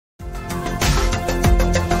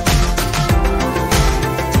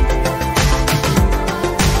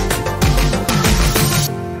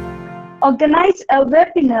organized a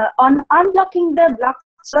webinar on unblocking the blockchain.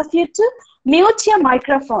 Ask you to mute your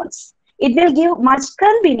microphones. It will give much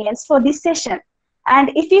convenience for this session.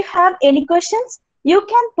 And if you have any questions, you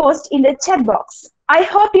can post in the chat box. I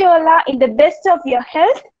hope you all are in the best of your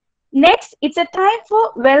health. Next, it's a time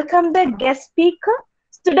for welcome the guest speaker,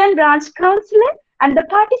 student branch counselor, and the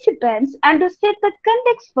participants, and to set the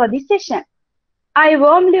context for this session. I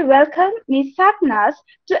warmly welcome Ms. Sapnas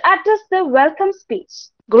to address the welcome speech.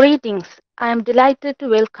 Greetings. I am delighted to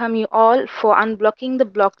welcome you all for Unblocking the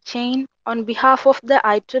Blockchain on behalf of the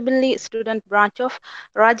IEEE Student Branch of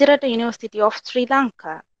Rajarata University of Sri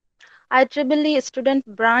Lanka. IEEE Student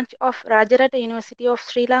Branch of Rajarata University of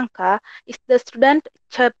Sri Lanka is the student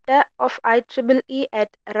chapter of IEEE at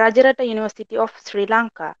Rajarata University of Sri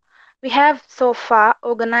Lanka. We have so far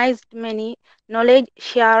organized many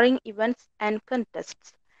knowledge-sharing events and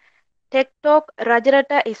contests. Techtalk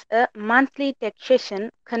Rajarata is a monthly tech session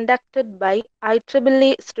conducted by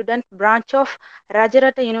IEEE Student Branch of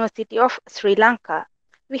Rajarata University of Sri Lanka.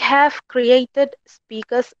 We have created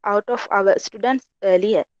speakers out of our students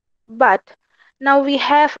earlier, but now we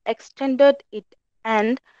have extended it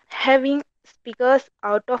and having speakers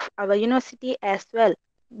out of our university as well.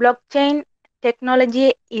 Blockchain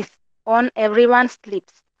technology is on everyone's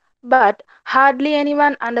lips, but hardly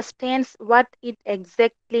anyone understands what it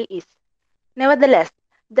exactly is. Nevertheless,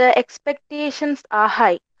 the expectations are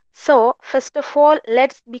high. So, first of all,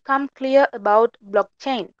 let's become clear about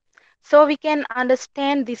blockchain so we can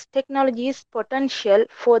understand this technology's potential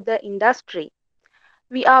for the industry.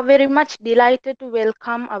 We are very much delighted to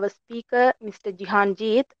welcome our speaker, Mr. Jihan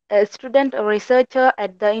Jeeth, a student researcher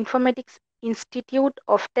at the Informatics Institute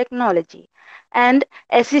of Technology and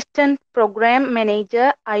Assistant Program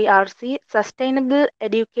Manager, IRC Sustainable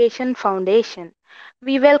Education Foundation.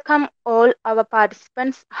 We welcome all our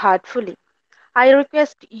participants heartfully. I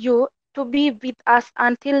request you to be with us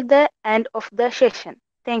until the end of the session.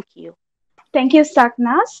 Thank you. Thank you,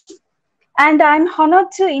 Sapnas. And I'm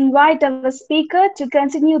honored to invite our speaker to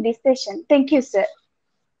continue this session. Thank you, sir.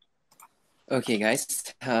 Okay,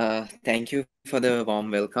 guys, thank you for the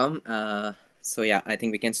warm welcome. So yeah, I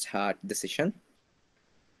think we can start the session.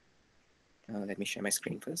 Let me share my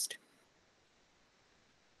screen first.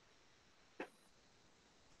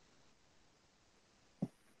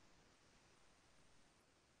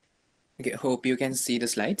 Okay, hope you can see the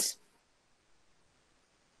slides.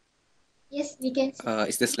 Yes, we can see.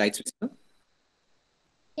 Is the slides visible?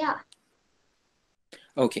 Yeah.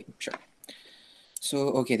 Okay, sure. So,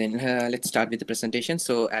 okay, then let's start with the presentation.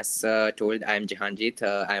 So as told, I'm Jihan Jeeth.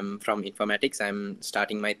 I'm from Informatics. I'm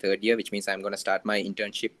starting my third year, which means I'm going to start my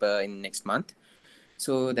internship in next month.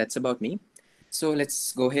 So that's about me. So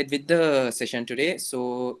let's go ahead with the session today.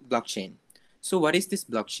 So blockchain. So what is this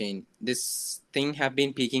blockchain? This thing have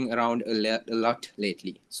been peeking around a lot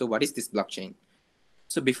lately. So what is this blockchain?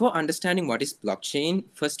 So before understanding what is blockchain,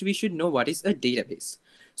 first we should know what is a database.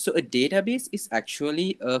 So a database is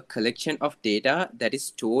actually a collection of data that is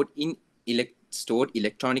stored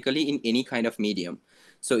electronically in any kind of medium.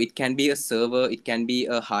 So it can be a server, it can be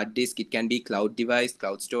a hard disk, it can be cloud device,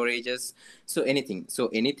 cloud storages, so anything. So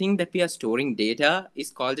anything that we are storing data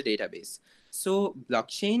is called a database. So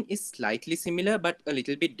blockchain is slightly similar, but a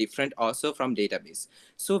little bit different also from database.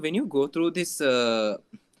 So when you go through this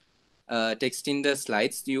text in the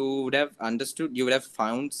slides, you would have understood, you would have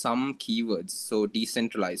found some keywords. So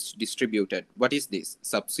decentralized, distributed. What is this?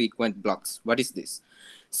 Subsequent blocks. What is this?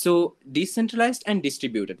 So decentralized and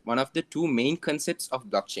distributed, one of the two main concepts of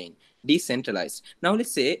blockchain. Decentralized. Now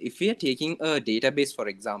let's say if we are taking a database, for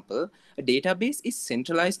example, a database is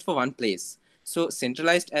centralized for one place. So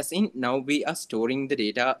centralized as in now we are storing the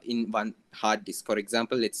data in one hard disk. For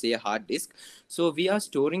example, let's say a hard disk. So we are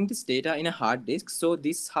storing this data in a hard disk. So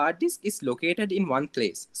this hard disk is located in one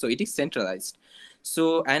place. So it is centralized.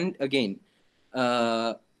 So, and again,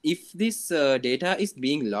 if this data is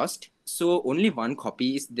being lost, so only one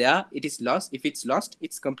copy is there, it is lost. If it's lost,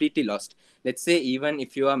 it's completely lost. Let's say even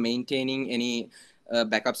if you are maintaining any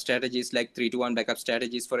backup strategies like 3-to-1 backup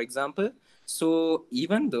strategies, for example. So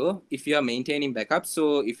even though if you are maintaining backup,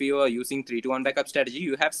 so if you are using 3-to-1 backup strategy,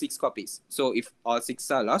 you have 6 copies. So if all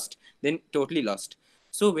 6 are lost, then totally lost.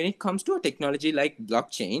 So when it comes to a technology like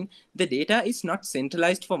blockchain, the data is not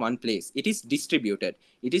centralized for one place. It is distributed.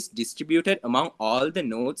 It is distributed among all the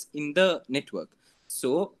nodes in the network.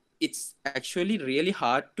 So it's actually really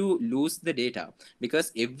hard to lose the data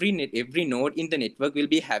because every node in the network will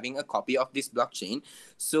be having a copy of this blockchain.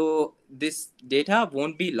 So this data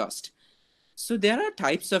won't be lost. So there are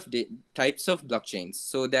types of blockchains.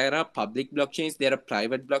 So there are public blockchains, there are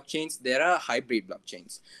private blockchains, there are hybrid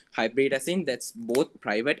blockchains. Hybrid as in that's both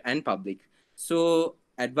private and public. So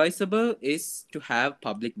advisable is to have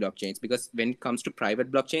public blockchains, because when it comes to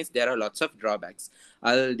private blockchains, there are lots of drawbacks.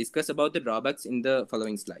 I'll discuss about the drawbacks in the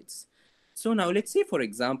following slides. So now let's say, for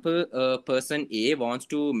example, person A wants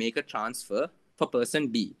to make a transfer for person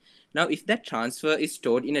B. Now, if that transfer is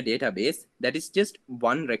stored in a database, that is just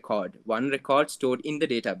one record stored in the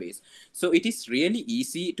database. So it is really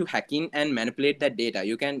easy to hack in and manipulate that data.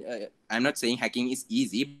 You can, I'm not saying hacking is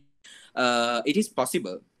easy, but it is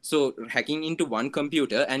possible. So hacking into one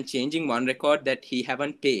computer and changing one record that he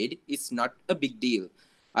haven't paid is not a big deal,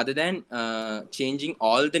 other than changing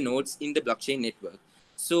all the nodes in the blockchain network.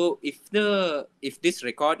 So if this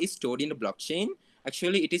record is stored in a blockchain,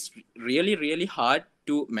 actually it is really hard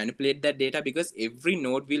to manipulate that data, because every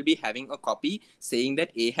node will be having a copy saying that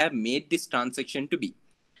A have made this transaction to B.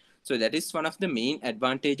 So that is one of the main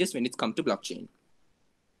advantages when it comes to blockchain.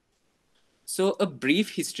 So a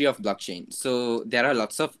brief history of blockchain. So there are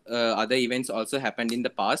lots of other events also happened in the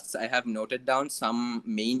past. I have noted down some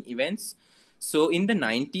main events. So in the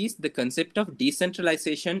 90s, the concept of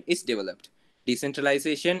decentralization is developed.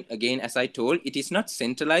 Decentralization, again, as I told, it is not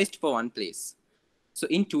centralized for one place. So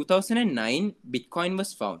in 2009, Bitcoin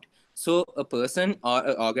was found. So a person or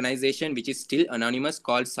an organization which is still anonymous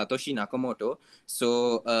called Satoshi Nakamoto.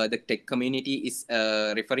 So the tech community is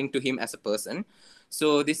referring to him as a person.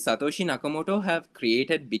 So this Satoshi Nakamoto have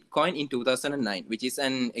created Bitcoin in 2009, which is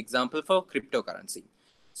an example for cryptocurrency.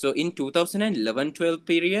 So in 2011-12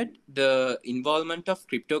 period, the involvement of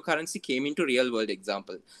cryptocurrency came into real world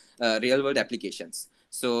applications.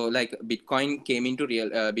 So like Bitcoin came into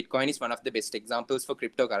Bitcoin is one of the best examples for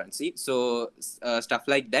cryptocurrency. So stuff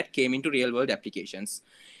like that came into real world applications.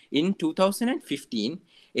 In 2015,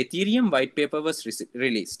 Ethereum white paper was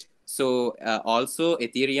released. So also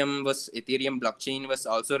Ethereum blockchain was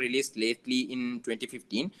also released lately in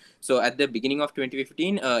 2015. So at the beginning of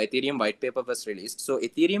 2015, Ethereum white paper was released. So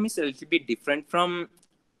Ethereum is a little bit different from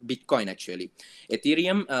Bitcoin actually.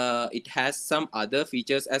 Ethereum, it has some other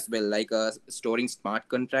features as well, like storing smart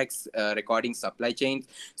contracts, recording supply chains.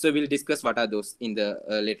 So we'll discuss what are those in the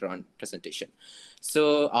later on presentation.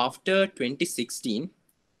 So after 2016,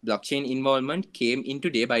 blockchain involvement came into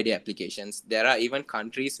day-by-day applications. There are even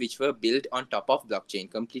countries which were built on top of blockchain,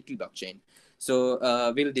 completely blockchain.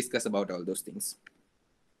 So we'll discuss about all those things.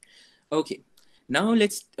 Okay, now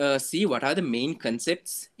let's see what are the main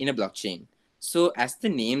concepts in a blockchain. So as the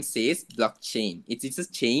name says, blockchain, it's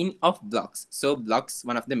a chain of blocks. So blocks,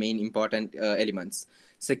 one of the main important elements.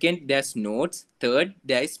 Second, there's nodes. Third,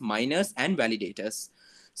 there is miners and validators.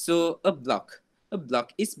 So a block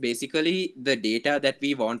is basically the data that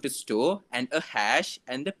we want to store, and a hash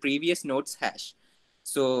and the previous node's hash.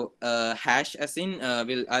 So hash as in,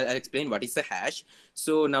 I'll explain what is a hash.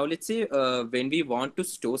 So now let's say when we want to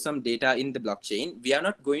store some data in the blockchain, we are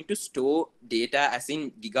not going to store data as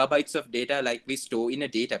in gigabytes of data like we store in a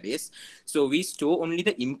database. So we store only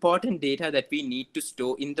the important data that we need to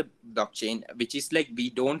store in the blockchain, which is like we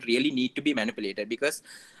don't really need to be manipulated, because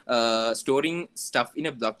storing stuff in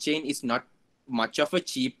a blockchain is not much of a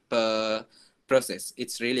cheap process.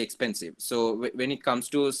 It's really expensive. So when it comes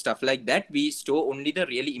to stuff like that, we store only the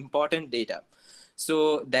really important data.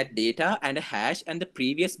 So that data and a hash and the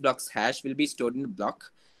previous block's hash will be stored in a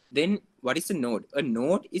block. Then what is a node? A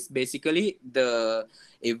node is basically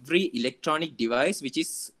every electronic device which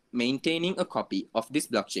is maintaining a copy of this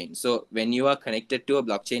blockchain. So when you are connected to a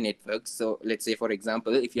blockchain network, so let's say, for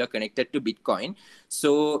example, if you are connected to Bitcoin,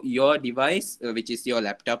 so your device, which is your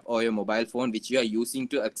laptop or your mobile phone, which you are using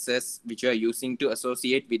to access, which you are using to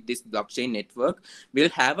associate with this blockchain network, will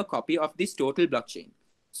have a copy of this total blockchain.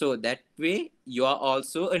 So that way you are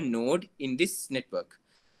also a node in this network.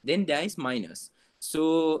 Then there is miners.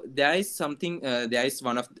 So there is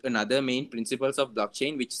another main principles of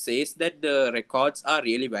blockchain, which says that the records are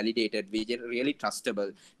really validated, really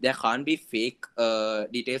trustable. There can't be fake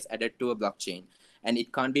details added to a blockchain, and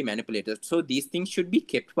it can't be manipulated. So these things should be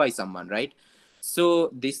kept by someone, right?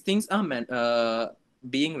 So these things are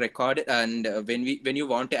being recorded, and when you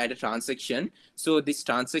want to add a transaction, so this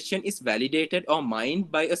transaction is validated or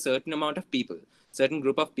mined by a certain amount of people, certain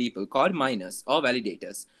group of people called miners or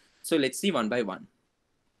validators. So let's see one by one.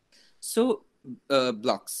 So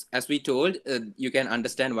blocks, as we told, you can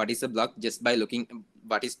understand what is a block just by looking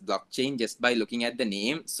what is blockchain just by looking at the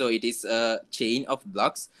name. So it is a chain of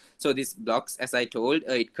blocks. So these blocks, as I told,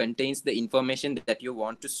 it contains the information that you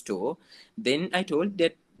want to store. Then I told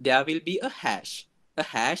that there will be a hash. a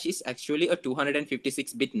hash is actually a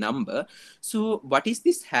 256-bit number. So what is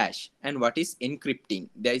this hash and what is encrypting?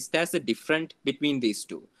 There's a difference between these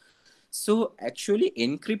two. So actually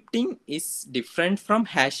encrypting is different from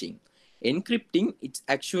hashing. Encrypting, it's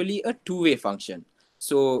actually a two-way function.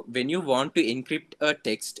 So when you want to encrypt a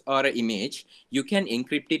text or an image, you can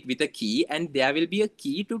encrypt it with a key and there will be a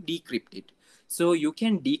key to decrypt it. So you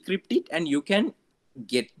can decrypt it and you can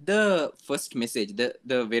get the first message,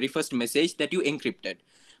 the very first message that you encrypted.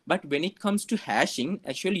 But when it comes to hashing,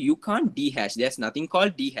 actually you can't dehash. There's nothing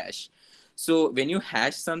called dehash. So when you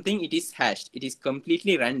hash something, it is hashed. It is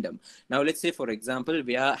completely random. Now let's say, for example,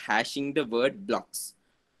 we are hashing the word blocks.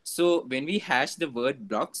 So when we hash the word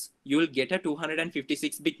blocks, you will get a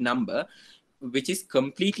 256-bit number, which is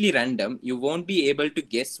completely random. You won't be able to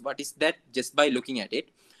guess what is that just by looking at it.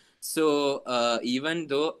 So even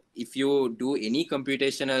though if you do any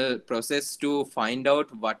computational process to find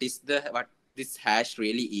out what this hash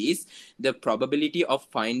really is, the probability of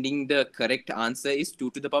finding the correct answer is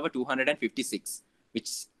 2 to the power 256,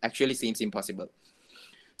 which actually seems impossible.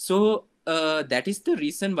 So that is the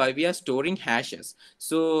reason why we are storing hashes.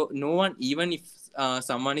 So no one, even if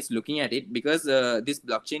someone is looking at it, because this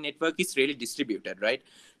blockchain network is really distributed, right?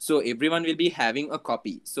 So everyone will be having a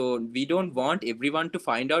copy. So we don't want everyone to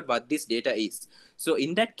find out what this data is. So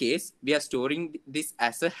in that case, we are storing this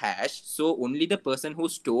as a hash. So only the person who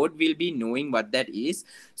stored will be knowing what that is.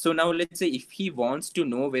 So now let's say if he wants to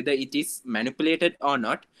know whether it is manipulated or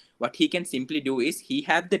not, what he can simply do is he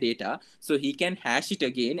have the data, so he can hash it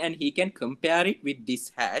again and he can compare it with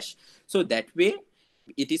this hash. So that way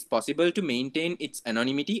it is possible to maintain its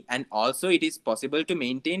anonymity, and also it is possible to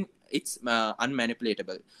maintain its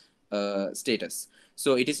unmanipulatable status.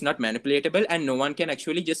 So it is not manipulatable and no one can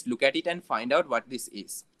actually just look at it and find out what this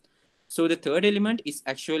is. So the third element is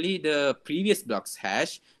actually the previous block's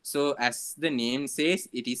hash. So as the name says,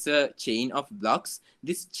 it is a chain of blocks.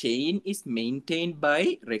 This chain is maintained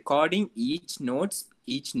by recording each node's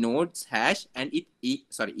hash and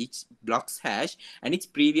each block's hash and its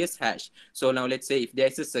previous hash. So now let's say if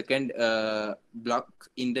there's a second block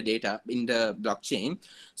in the data in the blockchain,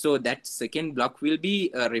 so that second block will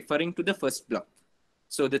be referring to the first block.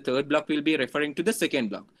 So the third block will be referring to the second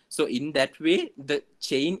block. So in that way, the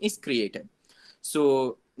chain is created.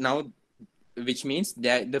 So now, which means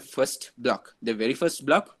that the very first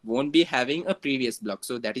block won't be having a previous block.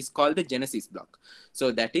 So that is called the genesis block.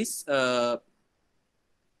 So that is the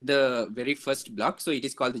very first block. So it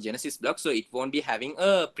is called the genesis block. So it won't be having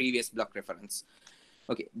a previous block reference.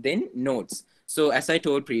 Okay, then nodes. So as I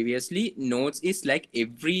told previously, nodes is like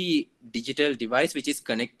every digital device which is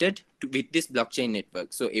connected with this blockchain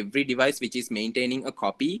network. So every device which is maintaining a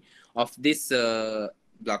copy of this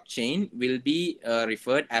blockchain will be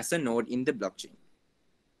referred as a node in the blockchain.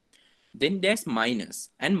 Then there's miners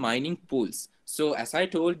and mining pools. So as I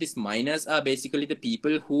told, these miners are basically the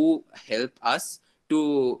people who help us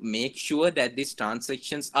to make sure that these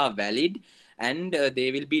transactions are valid, and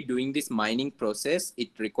they will be doing this mining process. It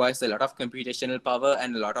requires a lot of computational power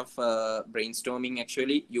and a lot of brainstorming.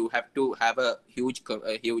 Actually, you have to have a huge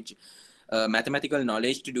mathematical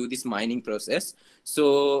knowledge to do this mining process.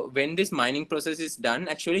 So when this mining process is done,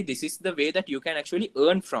 actually, this is the way that you can actually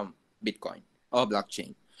earn from Bitcoin or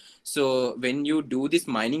blockchain. So when you do this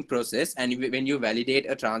mining process and when you validate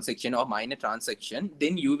a transaction or mine a transaction,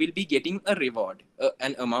 then you will be getting a reward,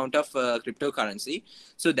 an amount of cryptocurrency.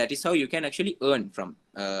 So that is how you can actually earn from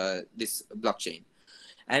this blockchain.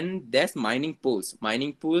 And there's mining pools.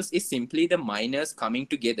 Mining pools is simply the miners coming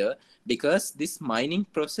together, because this mining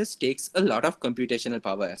process takes a lot of computational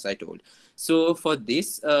power, as I told. So for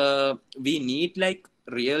this, we need like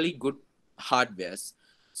really good hardwares.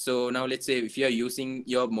 So now let's say if you're using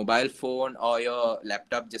your mobile phone or your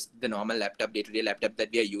laptop, just the normal laptop, day-to-day laptop that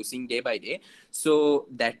we are using day by day. So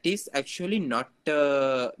that is actually not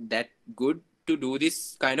that good to do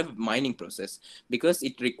this kind of mining process, because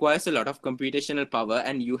it requires a lot of computational power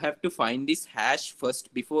and you have to find this hash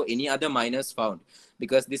first before any other miners found,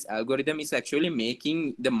 because this algorithm is actually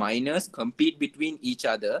making the miners compete between each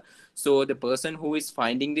other. So the person who is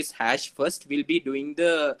finding this hash first will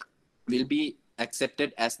be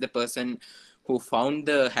accepted as the person who found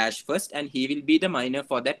the hash first, and he will be the miner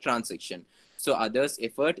for that transaction. So others'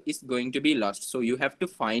 effort is going to be lost. So you have to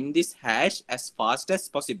find this hash as fast as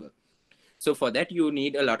possible. So for that, you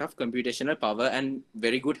need a lot of computational power and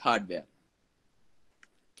very good hardware.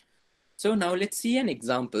 So now let's see an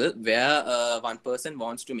example where one person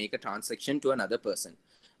wants to make a transaction to another person.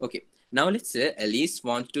 Okay, now let's say Alice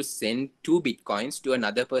wants to send 2 Bitcoins to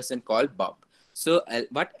another person called Bob. So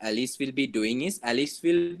what Alice will be doing is Alice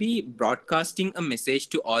will be broadcasting a message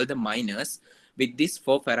to all the miners with these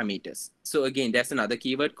 4 parameters. So again, there's another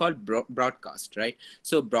keyword called broadcast, right?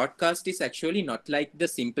 So broadcast is actually not like the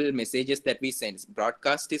simple messages that we send.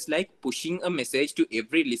 Broadcast is like pushing a message to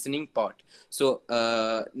every listening part. So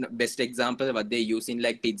best example, what they use in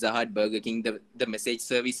like Pizza Hut, Burger King, the message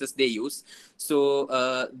services they use. So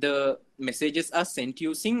the messages are sent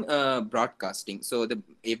using broadcasting. So the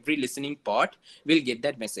every listening part will get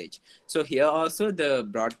that message. So here also the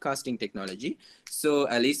broadcasting technology. So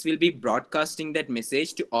Alice will be broadcasting that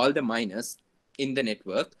message to all the miners in the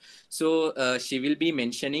network. So she will be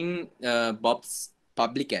mentioning Bob's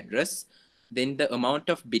public address, then the amount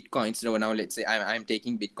of bitcoins. So now let's say I'm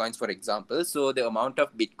taking bitcoins for example. So the amount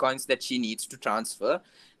of bitcoins that she needs to transfer,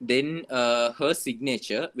 then her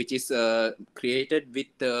signature, which is created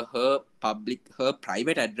with her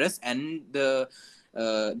private address and the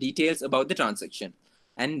details about the transaction,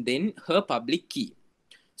 and then her public key.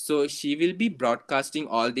 So she will be broadcasting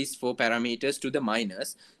all these 4 parameters to the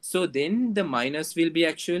miners. So then the miners will be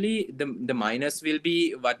actually, the miners will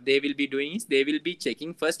be, what they will be doing is they will be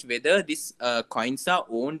checking first whether these coins are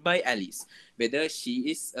owned by Alice, whether she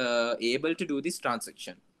is able to do this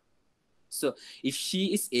transaction. So if she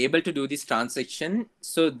is able to do this transaction,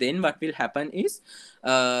 so then what will happen is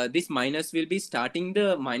these miners will be starting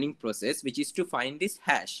the mining process, which is to find this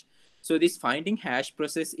hash. So this finding hash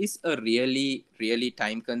process is a really, really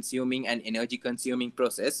time consuming and energy consuming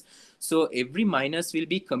process. So every miners will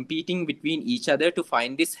be competing between each other to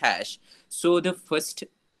find this hash. So the first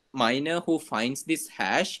miner who finds this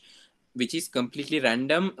hash, which is completely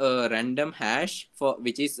random, random hash for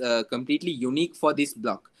which is completely unique for this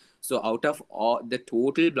block. So out of all the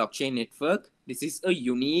total blockchain network, this is a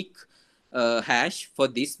unique hash for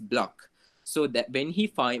this block. So that when he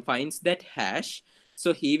finds that hash,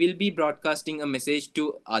 so he will be broadcasting a message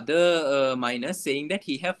to other miners saying that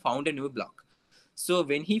he have found a new block. So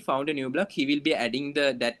when he found a new block, he will be adding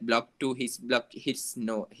that block to his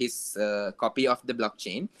copy of the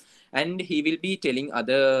blockchain, and he will be telling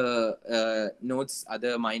other nodes,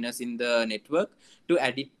 other miners in the network to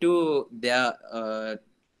add it to their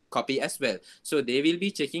copy as well. So they will be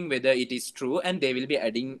checking whether it is true, and they will be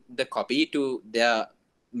adding the copy to their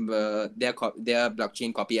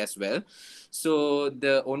blockchain copy as well. So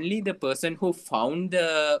only the person who found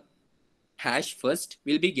the hash first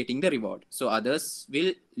will be getting the reward. So others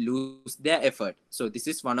will lose their effort. So this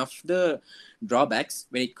is one of the drawbacks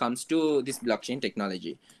when it comes to this blockchain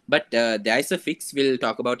technology. But there is a fix. We'll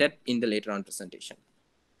talk about it in the later on presentation.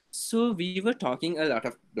 So we were talking a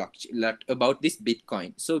lot about this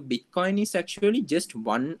Bitcoin. So Bitcoin is actually just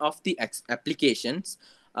one of the applications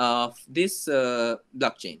of this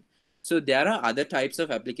blockchain. So there are other types of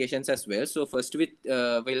applications as well. So first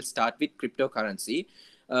we'll start with cryptocurrency.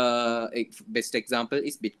 Best example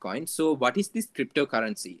is Bitcoin. So what is this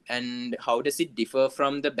cryptocurrency and how does it differ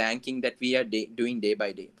from the banking that we are doing day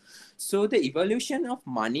by day? So the evolution of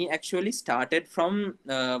money actually started from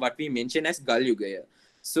what we mentioned as Galyugaya.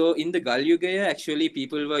 So in the Galyugaya, actually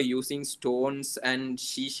people were using stones and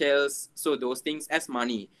seashells, so those things as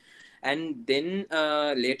money. And then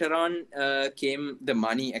later on came the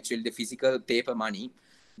money, actually the physical paper money,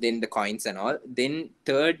 then the coins and all. Then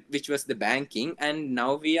third, which was the banking, and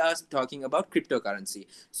now we are talking about cryptocurrency.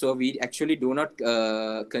 So we actually do not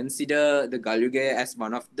consider the Galyugaya as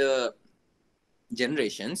one of the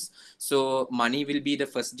generations. So money will be the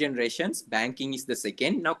first generations, banking is the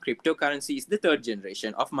second, now cryptocurrency is the third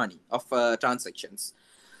generation of money, of transactions.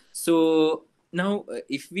 So now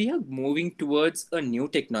if we are moving towards a new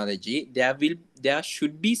technology, there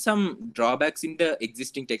should be some drawbacks in the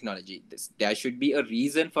existing technology. There should be a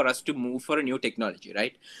reason for us to move for a new technology,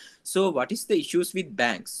 right? So what is the issues with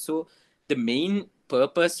banks? So the main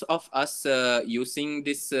purpose of us using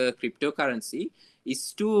this cryptocurrency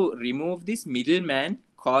is to remove this middleman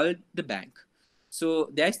called the bank.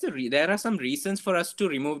 So there are some reasons for us to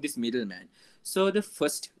remove this middleman. So the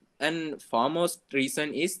first and foremost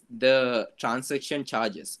reason is the transaction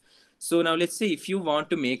charges. So now let's say if you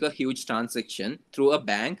want to make a huge transaction through a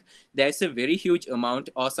bank, there's a very huge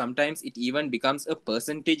amount, or sometimes it even becomes a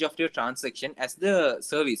percentage of your transaction as the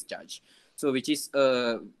service charge. So which is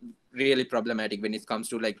really problematic when it comes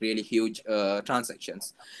to like really huge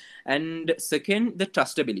transactions. And second, the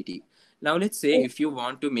trustability. Now let's say if you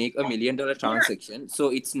want to make $1 million transaction, so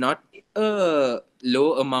it's not a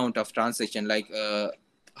low amount of transaction like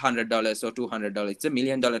 $100 or $200. It's $1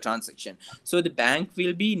 million transaction. So the bank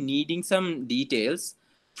will be needing some details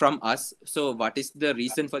from us. So what is the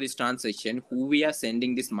reason for this transaction, who we are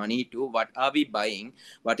sending this money to, what are we buying,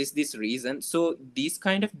 what is this reason. So these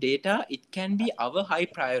kind of data, it can be our high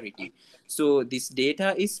priority. So this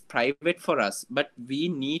data is private for us, but we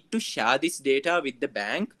need to share this data with the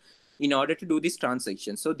bank in order to do this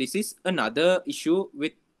transaction. So this is another issue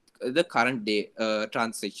with the current day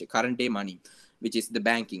transaction, current day money, which is the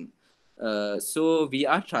banking. So we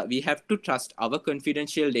have to trust our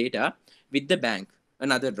confidential data with the bank,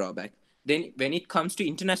 another drawback. Then when it comes to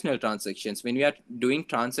international transactions, when we are doing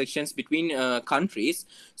transactions between countries,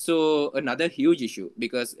 so another huge issue,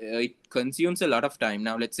 because it consumes a lot of time.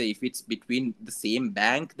 Now let's say if it's between the same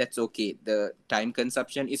bank, that's okay, the time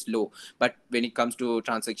consumption is low. But when it comes to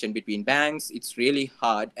transaction between banks, it's really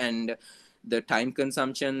hard, and the time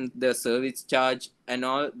consumption, the service charge and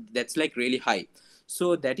all, that's like really high.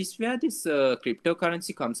 So that is where this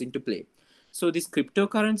cryptocurrency comes into play. So this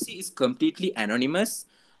cryptocurrency is completely anonymous.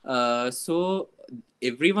 So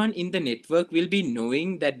everyone in the network will be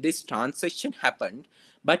knowing that this transaction happened,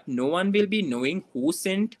 but no one will be knowing who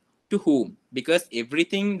sent to whom, because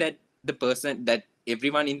everything that the person, that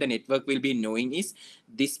everyone in the network will be knowing is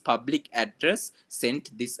this public address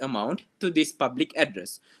sent this amount to this public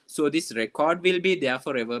address. So this record will be there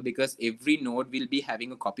forever, because every node will be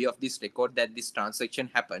having a copy of this record that this transaction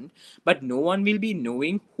happened, but no one will be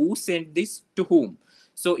knowing who sent this to whom.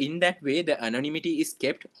 So in that way, the anonymity is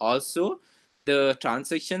kept. Also, the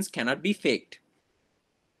transactions cannot be faked.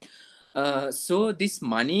 So this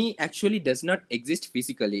money actually does not exist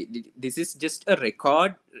physically. This is just a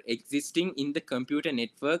record existing in the computer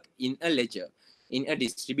network in a ledger, in a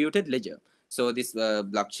distributed ledger. So this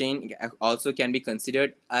blockchain also can be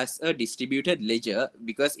considered as a distributed ledger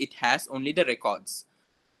because it has only the records.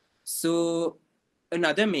 So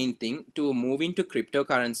another main thing, to move into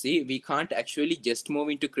cryptocurrency, we can't actually just move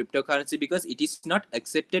into cryptocurrency because it is not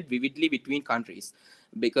accepted vividly between countries.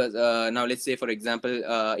 Because now let's say, for example,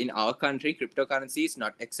 in our country, cryptocurrency is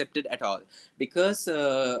not accepted at all, because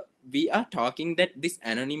we are talking that this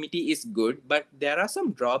anonymity is good, but there are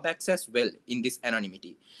some drawbacks as well in this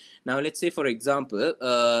anonymity. Now let's say, for example,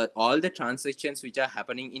 all the transactions which are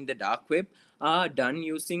happening in the dark web are done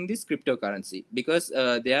using this cryptocurrency, because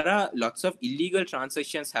there are lots of illegal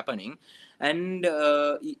transactions happening, and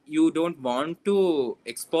you don't want to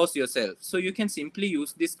expose yourself, so you can simply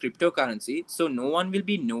use this cryptocurrency. So no one will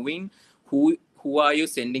be knowing who are you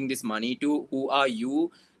sending this money to, who are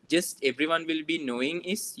you. Just everyone will be knowing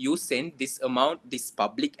is you send this amount, this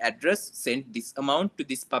public address sent this amount to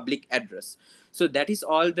this public address. So that is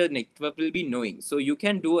all the network will be knowing. So you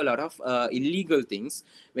can do a lot of illegal things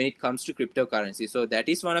when it comes to cryptocurrency. So that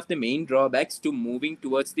is one of the main drawbacks to moving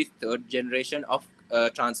towards the third generation of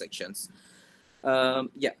transactions.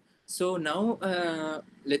 Yeah. So now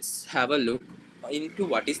let's have a look into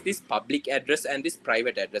what is this public address and this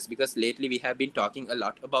private address, because lately we have been talking a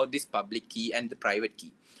lot about this public key and the private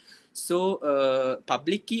key. So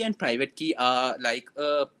public key and private key are like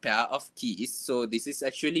a pair of keys. So this is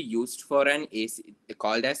actually used for an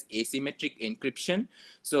called as asymmetric encryption.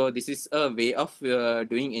 So this is a way of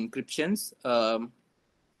doing encryptions.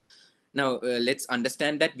 Now let's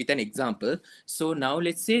understand that with an example. So now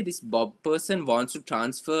let's say this Bob person wants to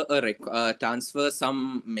transfer transfer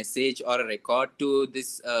some message or a record to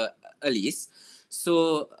this Alice.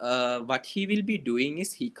 So what he will be doing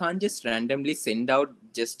is, he can't just randomly send out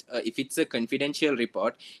just if it's a confidential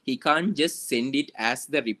report, he can't just send it as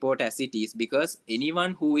the report as it is, because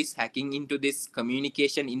anyone who is hacking into this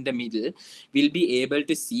communication in the middle will be able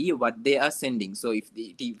to see what they are sending. So if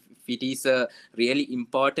it is a really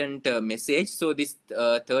important message, so this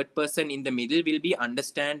third person in the middle will be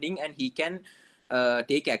understanding, and he can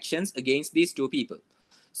take actions against these two people.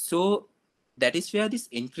 So that is where this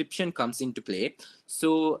encryption comes into play.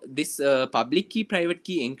 So this public key private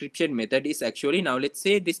key encryption method is actually, now let's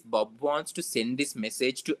say this Bob wants to send this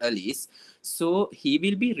message to Alice, so he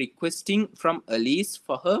will be requesting from Alice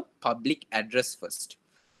for her public address first.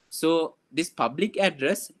 So this public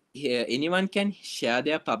address, here anyone can share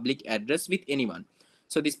their public address with anyone.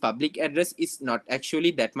 So this public address is not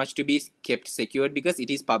actually that much to be kept secured, because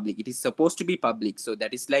it is public, it is supposed to be public. So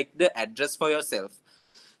that is like the address for yourself.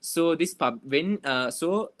 So this when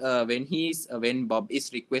Bob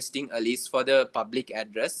is requesting Alice for the public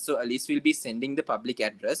address, so Alice will be sending the public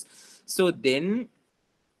address. So then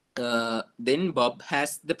Bob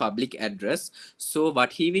has the public address. So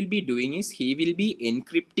what he will be doing is, he will be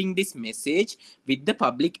encrypting this message with the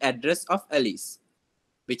public address of Alice,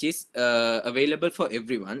 which is available for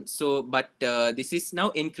everyone. So but this is now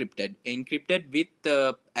encrypted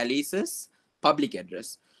with Alice's public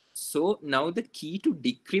address. So now the key to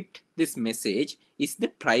decrypt this message is the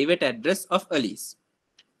private address of Alice,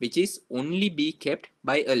 which is only be kept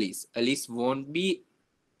by Alice. Alice won't be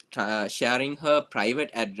sharing her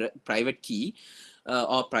private key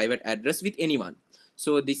or private address with anyone.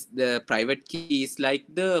 So the private key is like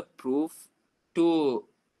the proof to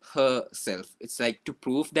herself. It's like to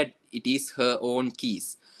prove that it is her own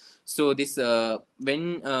keys. So this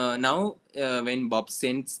when Bob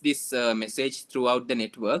sends this message throughout the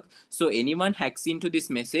network, so anyone hacks into this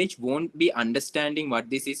message won't be understanding what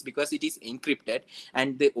this is because it is encrypted,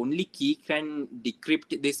 and the only key can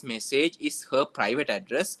decrypt this message is her private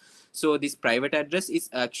address. So this private address is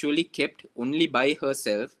actually kept only by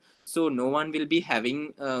herself, so no one will be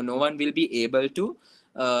able to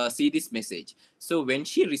see this message. So when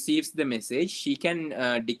she receives the message, she can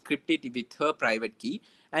decrypt it with her private key,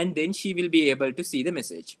 and then she will be able to see the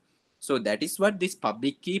message. So that is what this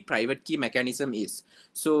public key private key mechanism is.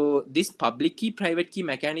 So this public key private key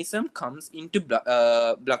mechanism comes into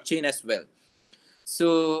blockchain as well.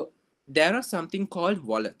 So there are something called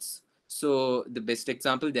wallets. So the best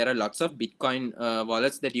example, there are lots of Bitcoin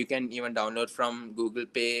wallets that you can even download from Google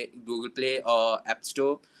Play or App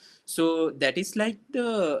Store. So that is like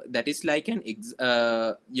you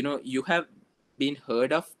have been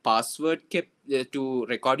heard of password kept to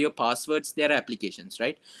record your passwords. There are applications,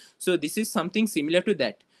 right? So this is something similar to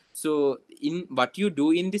that. So in what you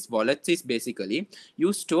do in this wallets is basically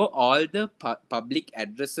you store all the public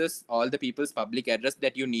addresses, all the people's public address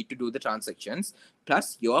that you need to do the transactions,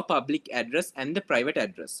 plus your public address and the private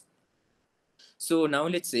address. So now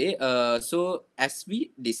let's say, so as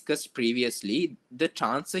we discussed previously, the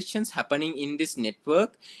transactions happening in this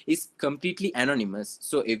network is completely anonymous.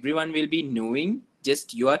 So everyone will be knowing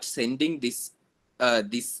just you are sending this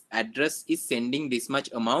this address is sending this much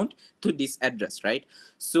amount to this address, right?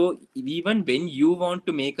 So even when you want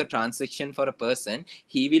to make a transaction for a person,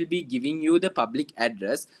 he will be giving you the public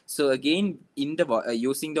address. So again, in the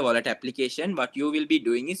using the wallet application, what you will be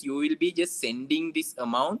doing is you will be just sending this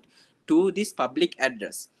amount to this public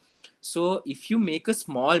address. So if you make a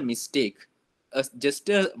small mistake, just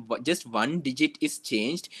one digit is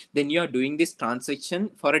changed, then you are doing this transaction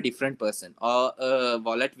for a different person or a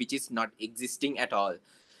wallet which is not existing at all.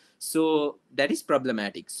 So that is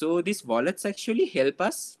problematic. So these wallets actually help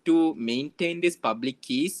us to maintain these public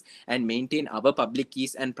keys and maintain our public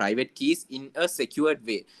keys and private keys in a secured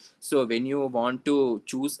way. So when you want to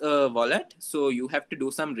choose a wallet, so you have to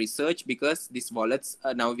do some research, because these wallets,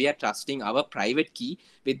 now we are trusting our private key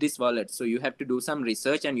with this wallet. So you have to do some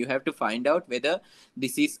research and you have to find out whether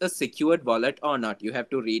this is a secured wallet or not. You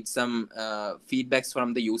have to read some feedbacks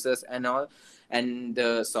from the users and all. And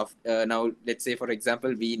the now let's say, for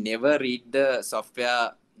example, we never read the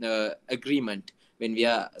software agreement when we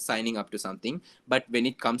are signing up to something, but when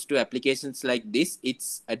it comes to applications like this,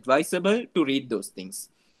 it's advisable to read those things.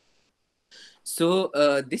 So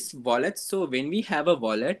this wallet, so when we have a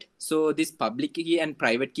wallet, so this public key and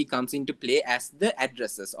private key comes into play as the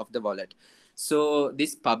addresses of the wallet. So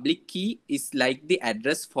this public key is like the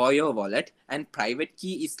address for your wallet, and private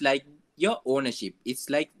key is like your ownership.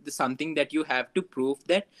 It's like something that you have to prove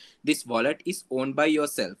that this wallet is owned by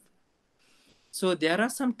yourself. So there are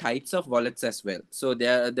some types of wallets as well. So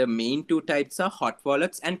the main two types are hot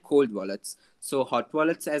wallets and cold wallets. So hot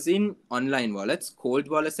wallets as in online wallets, cold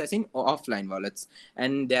wallets as in offline wallets.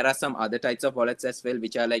 And there are some other types of wallets as well,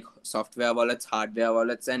 which are like software wallets, hardware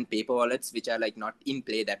wallets, and paper wallets, which are like not in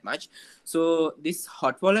play that much. So these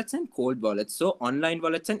hot wallets and cold wallets, so online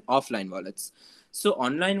wallets and offline wallets. So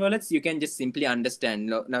online wallets, you can just simply understand.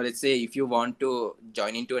 Now let's say if you want to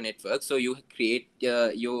join into a network, so you create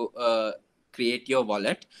your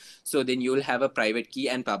wallet. So then you will have a private key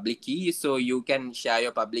and public key, so you can share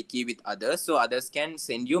your public key with others, so others can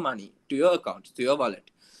send you money to your account, to your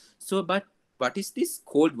wallet. So but what is this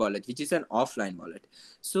cold wallet, which is an offline wallet?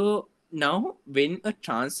 So now when a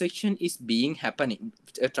transaction is being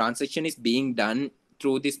done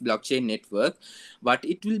through this blockchain network, what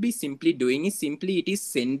it will be simply doing is simply it is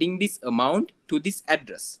sending this amount to this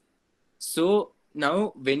address. So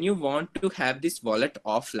now when you want to have this wallet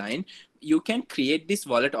offline, you can create this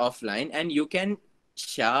wallet offline and you can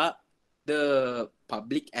share the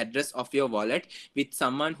public address of your wallet with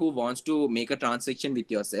someone who wants to make a transaction with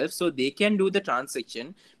yourself. So they can do the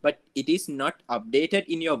transaction, but it is not updated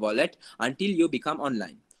in your wallet until you become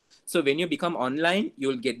online. So when you become online,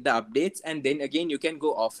 you'll get the updates, and then again you can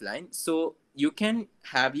go offline. So you can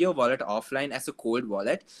have your wallet offline as a cold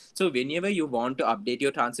wallet. So whenever you want to update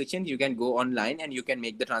your transaction, you can go online and you can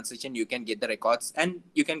make the transaction, you can get the records, and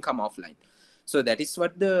you can come offline. So that is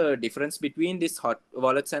what the difference between these hot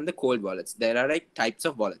wallets and the cold wallets. There are like types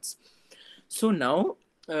of wallets. So now,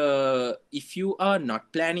 if you are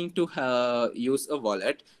not planning to use a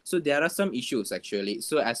wallet, so there are some issues actually.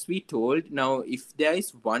 So as we told, now if there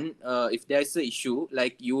is if there is an issue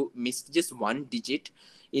like you missed just one digit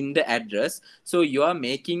in the address, so you are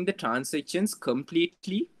making the transactions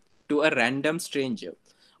completely to a random stranger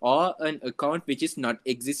or an account which is not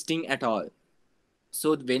existing at all.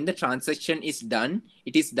 So when the transaction is done,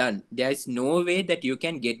 it is done. There is no way that you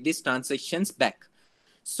can get these transactions back.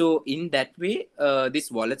 So in that way, these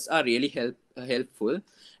wallets are really helpful.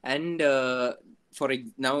 And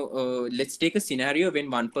now let's take a scenario when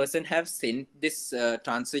one person have sent this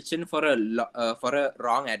transaction for a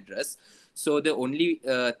wrong address. So the only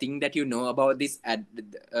thing that you know about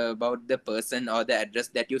about the person or the address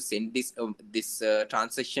that you send this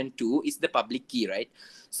transaction to is the public key, right?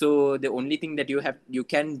 So the only thing that you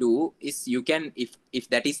can do is you can, if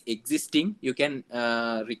that is existing, you can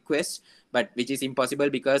request, but which is impossible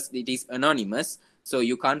because it is anonymous, so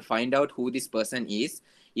you can't find out who this person is.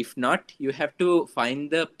 If not, you have to find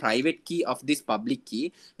the private key of this public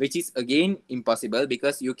key, which is again impossible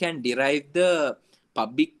because you can derive the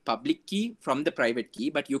public key from the private key,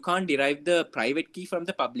 but you can't derive the private key from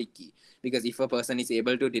the public key, because if a person is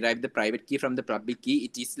able to derive the private key from the public key,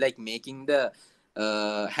 it is like making the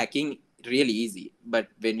hacking really easy. But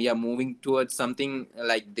when we are moving towards something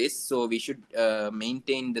like this, so we should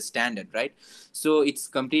maintain the standard, right? So it's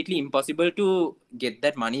completely impossible to get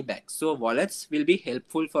that money back. So wallets will be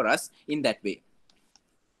helpful for us in that way.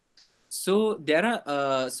 So there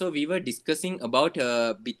are so we were discussing about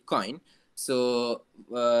Bitcoin. So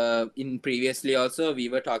in previously also we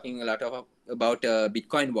were talking a lot about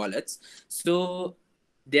Bitcoin wallets. So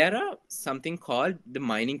there are something called the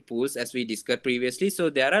mining pools, as we discussed previously. So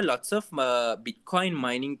there are lots of Bitcoin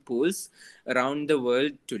mining pools around the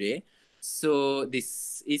world today. So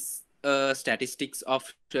this is statistics of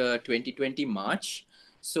 2020 March.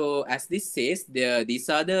 So as this says, these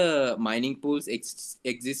are the mining pools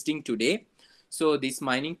existing today. So these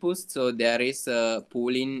mining pools, so there is a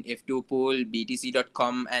pool in F2 pool,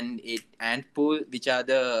 BTC.com, and Ant pool, which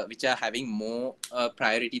are having more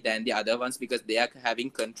priority than the other ones because they are having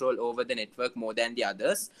control over the network more than the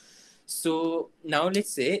others. So now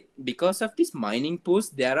let's say because of these mining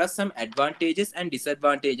pools, there are some advantages and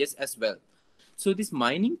disadvantages as well. So these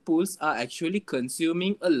mining pools are actually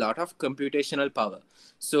consuming a lot of computational power.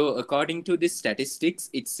 So according to this statistics,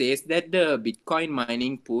 it says that the Bitcoin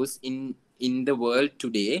mining pools in the world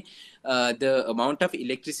today, the amount of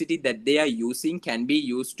electricity that they are using can be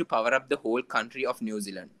used to power up the whole country of New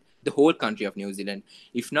Zealand. The whole country of New Zealand,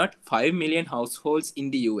 if not 5 million households in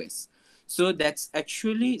the US. So that's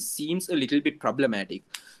actually seems a little bit problematic.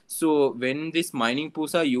 So when these mining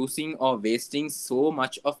pools are using or wasting so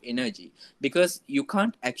much of energy, because you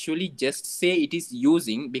can't actually just say it is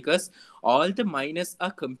using, because all the miners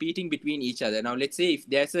are competing between each other. Now let's say if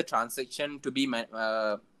there's a transaction to be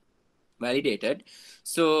validated,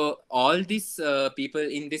 so all these people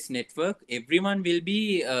in this network, everyone will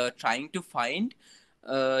be trying to find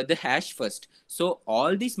the hash first. So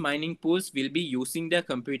all these mining pools will be using their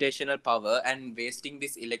computational power and wasting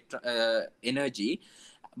this energy,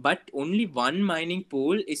 but only one mining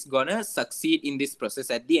pool is gonna succeed in this process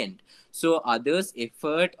at the end. So others'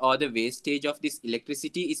 effort or the wastage of this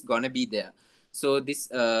electricity is gonna be there. So this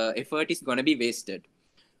effort is gonna be wasted.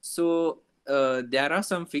 So there are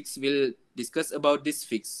some fix. We'll discuss about this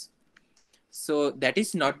fix. So that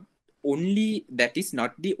is not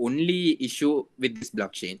the only issue with this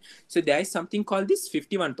blockchain. So there is something called this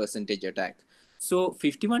 51% attack. So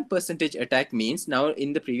 51% attack means, now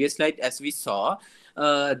in the previous slide as we saw,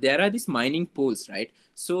 there are these mining pools, right?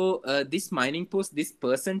 So this mining pools, this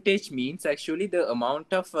percentage means actually the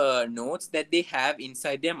amount of nodes that they have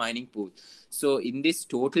inside their mining pool. So in this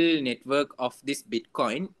total network of this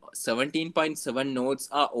Bitcoin, 17.7 nodes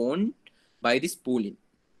are owned by this pooling.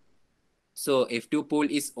 So F2 pool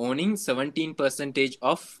is owning 17%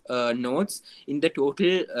 of nodes in the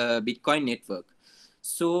total Bitcoin network.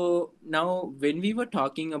 So now when we were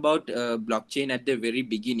talking about blockchain at the very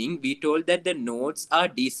beginning, we told that the nodes are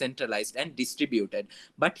decentralized and distributed.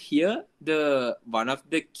 But here, one of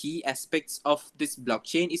the key aspects of this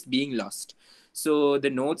blockchain is being lost. So the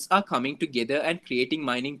nodes are coming together and creating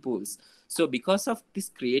mining pools. So because of this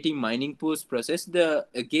creating mining pools process,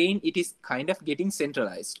 again it is kind of getting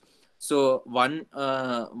centralized. So one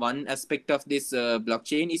aspect of this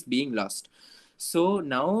blockchain is being lost. So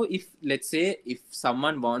now let's say if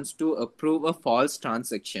someone wants to approve a false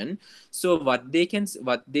transaction, so what they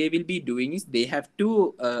will be doing is they have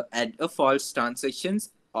to add a false transaction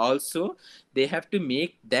also they have to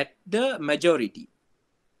make that the majority.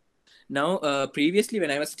 Now, previously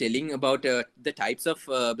when I was telling about the types of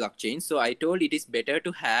blockchains, so I told it is better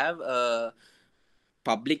to have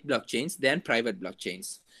public blockchains than private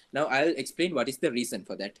blockchains. Now I'll explain what is the reason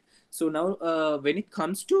for that. So now when it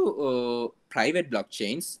comes to private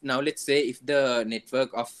blockchains, now let's say if the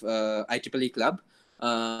network of IEEE club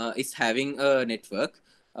is having a network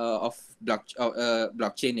of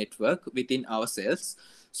blockchain network within ourselves,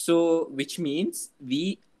 so which means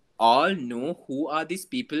we all know who are these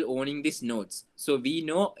people owning these nodes, so we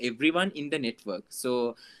know everyone in the network.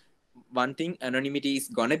 So one thing, anonymity is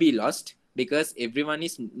gonna be lost because everyone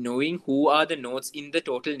is knowing who are the nodes in the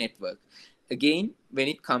total network. Again, when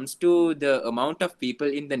it comes to the amount of people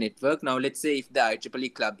in the network, now let's say if the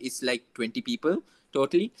IEEE club is like 20 people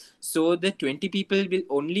totally, so the 20 people will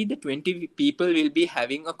only the 20 people will be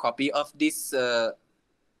having a copy of this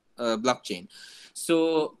blockchain.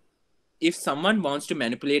 So if someone wants to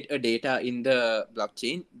manipulate a data in the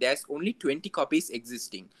blockchain, there's only 20 copies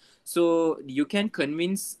existing. So you can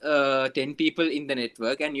convince 10 people in the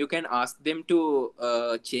network and you can ask them to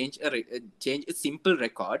change a simple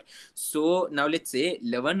record. So now let's say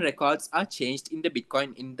 11 records are changed in the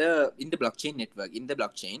Bitcoin in the blockchain network. In the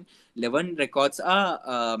blockchain, 11 records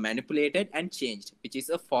are manipulated and changed, which is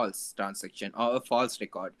a false transaction or a false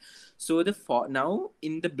record. So now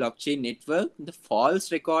in the blockchain network, the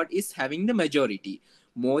false record is having the majority.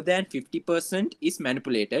 More than 50% is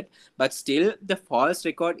manipulated, but still the false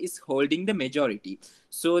record is holding the majority.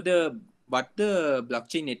 So what the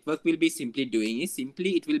blockchain network will be simply doing is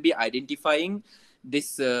simply it will be identifying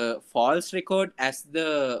this false record as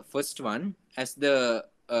the first one, as the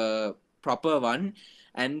proper one,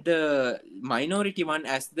 and the minority one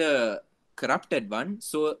as the corrupted one.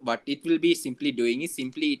 So what it will be simply doing is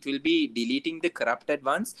simply it will be deleting the corrupted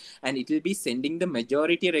ones and it will be sending the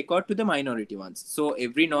majority record to the minority ones. So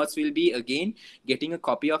every nodes will be again getting a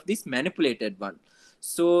copy of this manipulated one.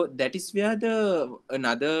 So that is where the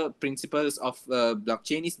another principles of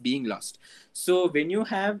blockchain is being lost. So when you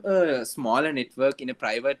have a smaller network in a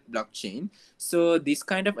private blockchain, so these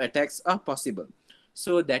kind of attacks are possible.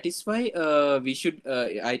 So that is why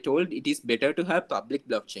I told it is better to have public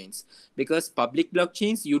blockchains, because public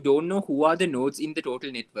blockchains, you don't know who are the nodes in the total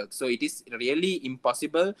network. So it is really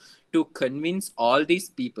impossible to convince all these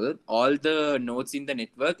people, all the nodes in the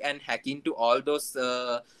network, and hack into all those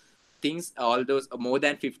things, all those more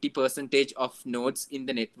than 50% of nodes in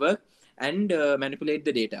the network, and manipulate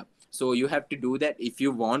the data. So you have to do that if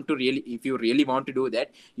you really want to do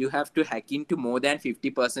that. You have to hack into more than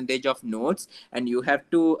 50% of nodes, and you have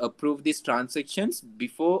to approve these transactions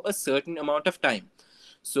before a certain amount of time.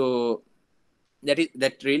 So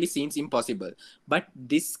that really seems impossible, but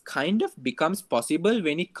this kind of becomes possible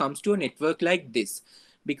when it comes to a network like this,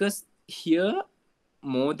 because here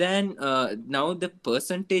more than now the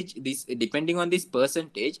percentage, this depending on this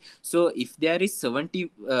percentage. So if there is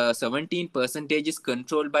 17% is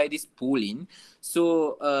controlled by this pooling,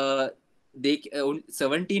 so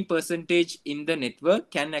 17% in the network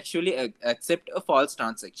can actually accept a false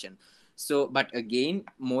transaction. So but again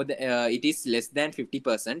more than it is less than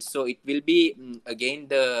 50%, so it will be again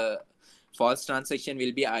the false transaction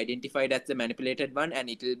will be identified as the manipulated one and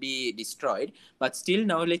it will be destroyed. But still,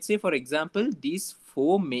 now let's say for example these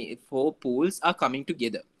four pools are coming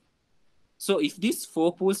together. So if these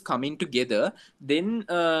four pools coming together, then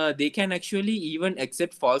they can actually even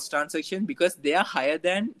accept false transaction because they are higher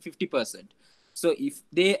than 50%. So if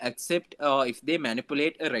they accept if they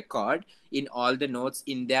manipulate a record in all the nodes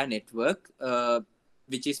in their network,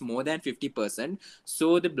 which is more than 50%,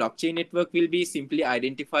 so the blockchain network will be simply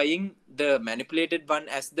identifying the manipulated one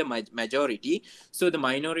as the majority. So the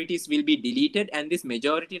minorities will be deleted and this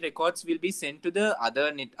majority records will be sent to the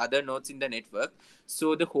other nodes in the network.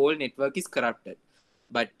 So the whole network is corrupted.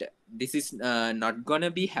 But this is not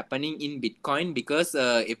gonna be happening in Bitcoin, because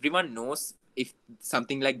everyone knows if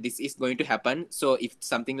something like this is going to happen. So if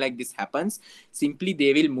something like this happens, simply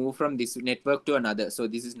they will move from this network to another. So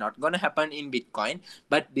this is not going to happen in Bitcoin,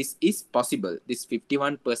 but this is possible. This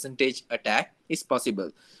 51% attack is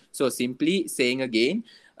possible. So simply saying again,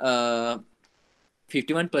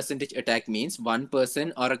 51% attack means one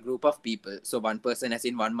person or a group of people. So one person as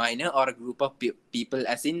in one miner, or a group of people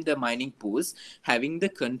as in the mining pools having the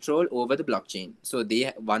control over the blockchain. So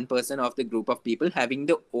they one person of the group of people having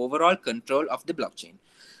the overall control of the blockchain.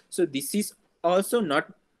 So this is also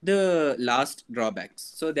not the last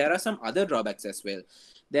drawbacks. So there are some other drawbacks as well.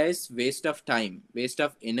 There is waste of time, waste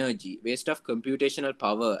of energy, waste of computational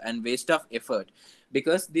power, and waste of effort,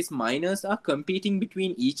 because these miners are competing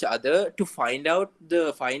between each other to find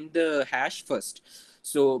the hash first.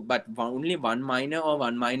 So but only one miner or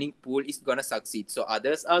one mining pool is gonna succeed, so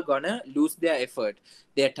others are gonna lose their effort.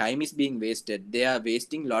 Their time is being wasted, they are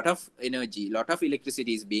wasting lot of energy, lot of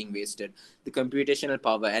electricity is being wasted, the computational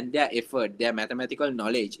power and their effort, their mathematical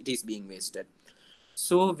knowledge, it is being wasted.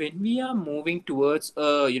 So when we are moving towards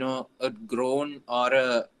a grown or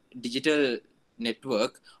a digital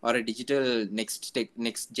network or a digital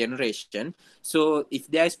next generation, so if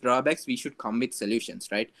there is drawbacks, we should come with solutions,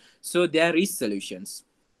 right? So there is solutions.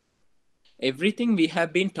 Everything we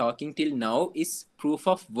have been talking till now is proof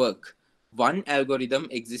of work, one algorithm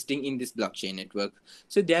existing in this blockchain network.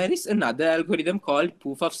 So there is another algorithm called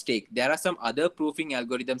proof of stake. There are some other proofing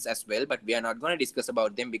algorithms as well, but we are not going to discuss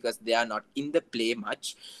about them because they are not in the play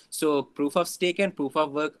much. So proof of stake and proof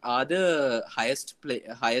of work are the highest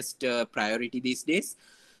priority these days.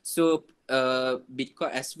 So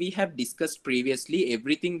because as we have discussed previously,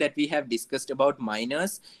 everything that we have discussed about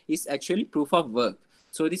miners is actually proof of work.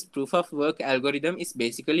 So this proof of work algorithm is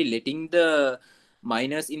basically letting the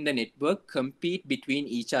miners in the network compete between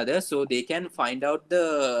each other, so they can find out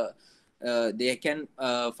the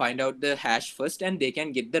hash first, and they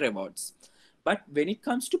can get the rewards. But when it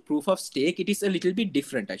comes to proof of stake, it is a little bit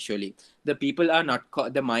different actually. The people are not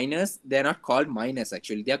the miners, they're not called miners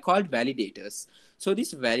actually, they are called validators. So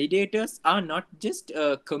these validators are not just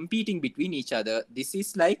competing between each other. This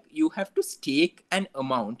is like you have to stake an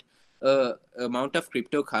amount of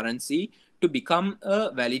cryptocurrency to become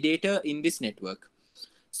a validator in this network.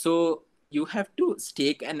 So you have to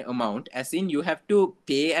stake an amount, as in you have to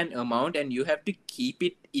pay an amount and you have to keep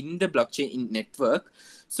it in the blockchain network.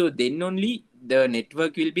 So then only the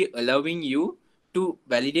network will be allowing you to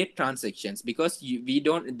validate transactions, because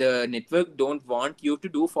the network don't want you to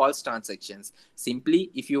do false transactions. Simply,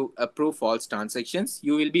 if you approve false transactions,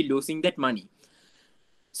 you will be losing that money.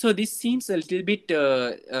 So this seems a little bit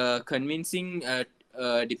convincing,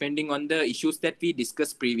 depending on the issues that we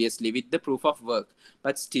discussed previously with the proof of work.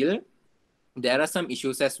 But still, there are some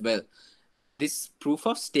issues as well. This proof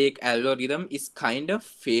of stake algorithm is kind of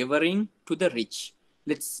favoring to the rich.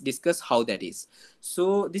 Let's discuss how that is.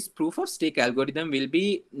 So this proof of stake algorithm will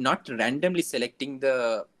be not randomly selecting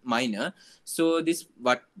the miner. So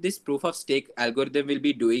what this proof of stake algorithm will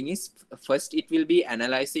be doing is, first it will be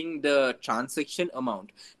analyzing the transaction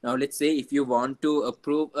amount. Now let's say if you want to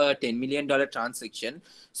approve a $10 million transaction,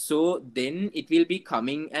 so then it will be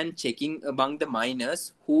coming and checking among the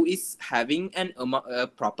miners who is having a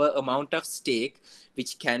proper amount of stake,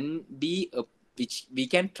 which which we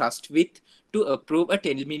can trust with to approve a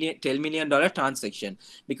 $10 million transaction.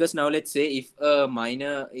 Because now let's say if a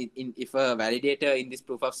miner if a validator in this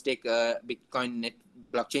proof of stake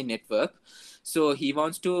blockchain network, so he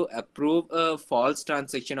wants to approve a false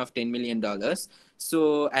transaction of $10 million.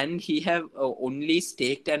 So and he have only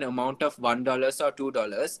staked an amount of $1 or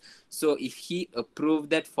 $2. So if he approve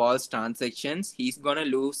that false transactions, he's gonna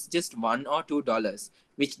lose just $1 or $2,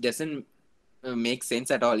 which doesn't make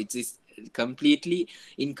sense at all. It is completely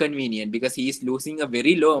inconvenient, because he is losing a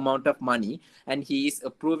very low amount of money and he is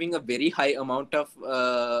approving a very high amount of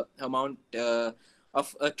a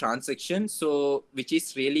transaction, so which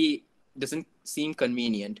is really doesn't seem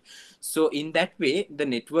convenient. So in that way, the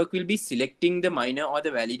network will be selecting the miner or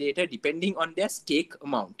the validator depending on their stake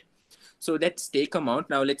amount. So that stake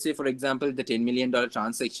amount, now let's say for example the $10 million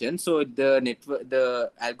transaction, so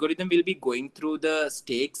the algorithm will be going through the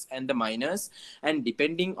stakes and the miners, and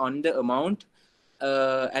depending on the amount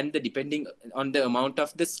depending on the amount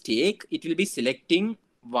of the stake, it will be selecting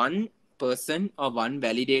one person or one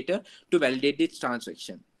validator to validate this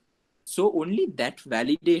transaction. So only that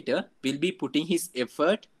validator will be putting his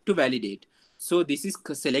effort to validate. So this is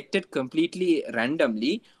selected completely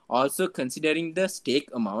randomly, also considering the stake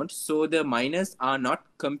amount. So the miners are not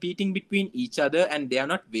competing between each other and they are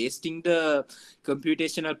not wasting the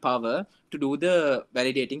computational power to do the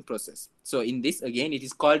validating process. So in this, again, it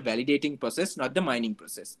is called validating process, not the mining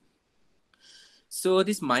process. So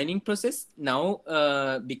this mining process now,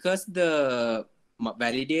 because the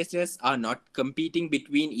validators are not competing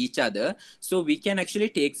between each other, so we can actually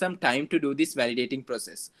take some time to do this validating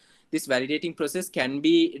process. This validating process can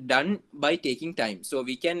be done by taking time. So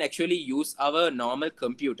we can actually use our normal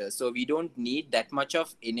computer. So we don't need that much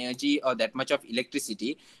of energy or that much of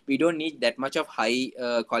electricity. We don't need that much of high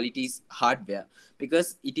quality hardware,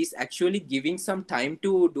 because it is actually giving some time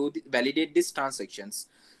to validate these transactions.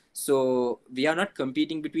 So we are not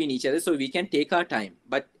competing between each other, so we can take our time.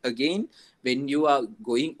 But again, when you are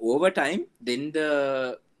going over time, then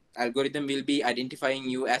the algorithm will be identifying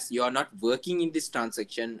you as you are not working in this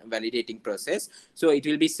transaction validating process, so it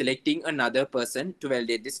will be selecting another person to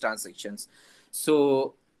validate these transactions.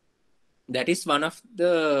 So that is one of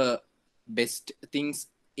the best things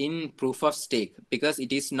in proof of stake, because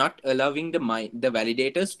it is not allowing the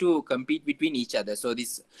validators to compete between each other. So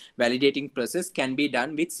this validating process can be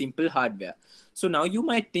done with simple hardware. So now you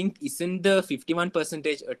might think, isn't the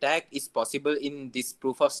 51% attack is possible in this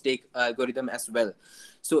proof of stake algorithm as well?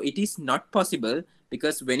 So it is not possible,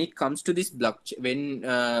 because when it comes to this blockchain,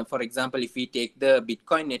 when for example, if we take the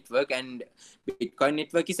Bitcoin network, and Bitcoin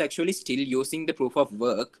network is actually still using the proof of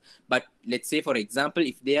work, but let's say, for example,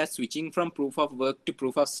 if they are switching from proof of work to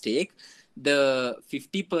proof of stake, the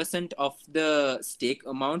 50% of the stake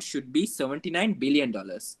amount should be $79 billion.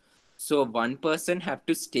 So one person have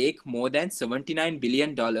to stake more than $79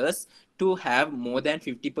 billion to have more than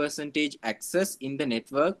 50% access in the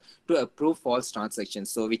network to approve false transactions.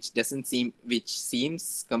 So which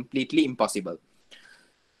seems completely impossible.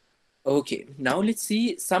 Okay, now let's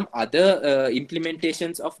see some other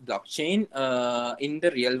implementations of blockchain in the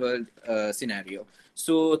real world scenario.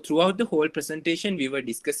 So throughout the whole presentation, we were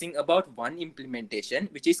discussing about one implementation,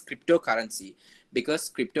 which is cryptocurrency, because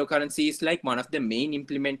cryptocurrency is like one of the main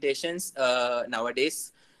implementations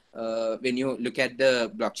nowadays when you look at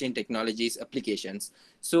the blockchain technologies applications.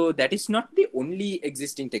 So that is not the only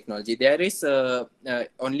existing technology. There is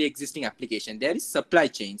only existing application. There is supply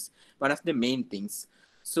chains, one of the main things.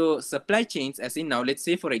 So supply chains, as in now, let's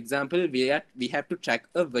say, for example, we have to track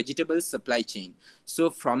a vegetable supply chain. So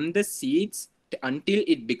from the seeds until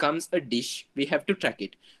it becomes a dish, we have to track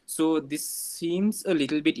it. So this seems a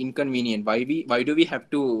little bit inconvenient. Why do we have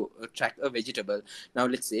to track a vegetable? Now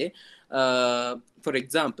let's say, for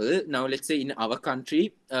example, now let's say in our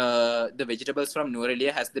country, the vegetables from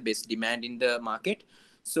Norelia has the best demand in the market.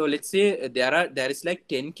 So let's say there is like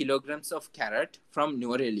 10 kilograms of carrot from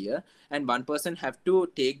Norelia, and one person have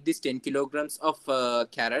to take this 10 kilograms of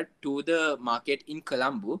carrot to the market in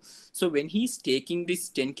Colombo. So when he's taking this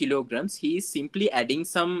 10 kilograms, he is simply adding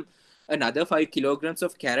another 5 kilograms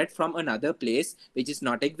of carrot from another place, which is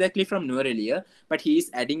not exactly from Norelia, but he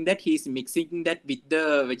is adding that, he is mixing that with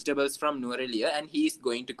the vegetables from Norelia, and he is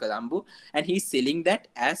going to Colombo, and he is selling that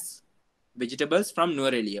as vegetables from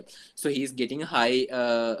Norelia. So he is getting a high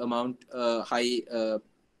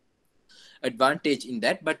advantage in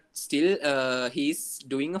that, but still he's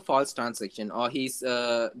doing a false transaction, or he's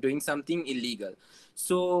doing something illegal.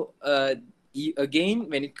 So again,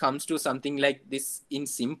 when it comes to something like this, in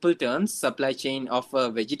simple terms, supply chain of a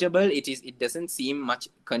vegetable, it doesn't seem much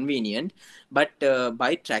convenient. But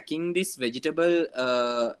by tracking this vegetable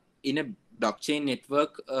in a blockchain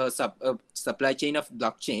network, supply chain of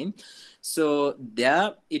blockchain, so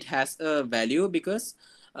there it has a value, because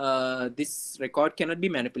this record cannot be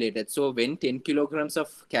manipulated. So when 10 kilograms of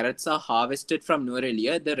carrots are harvested from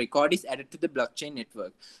Norelia, the record is added to the blockchain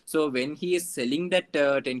network. So when he is selling that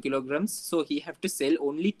 10 kilograms, so he have to sell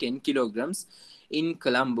only 10 kilograms in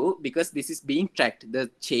Colombo, because this is being tracked. The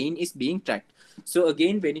chain is being tracked. So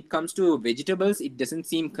again, when it comes to vegetables, it doesn't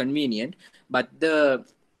seem convenient, but the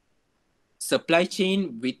supply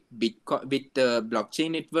chain with Bitcoin, with the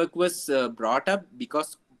blockchain network, was brought up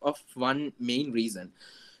because of one main reason.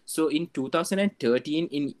 So in 2013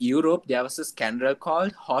 in Europe, there was a scandal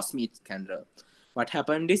called horse meat scandal. What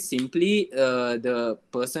happened is simply the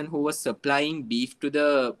person who was supplying beef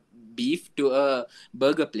to a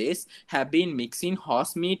burger place have been mixing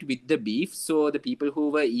horse meat with the beef. So the people who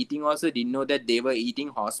were eating also didn't know that they were eating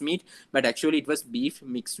horse meat, but actually it was beef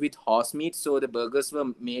mixed with horse meat. So the burgers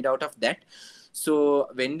were made out of that. So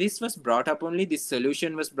when this was brought up, only this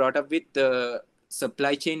solution was brought up with the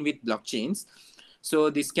supply chain with blockchains.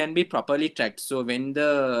 So this can be properly tracked. So when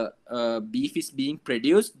the beef is being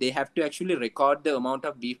produced, they have to actually record the amount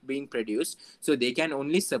of beef being produced. So they can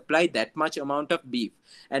only supply that much amount of beef.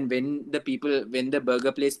 And when the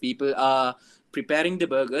burger place people are preparing the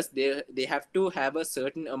burgers, they have to have a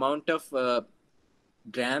certain amount of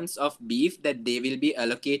grams of beef that they will be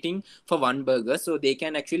allocating for one burger, so they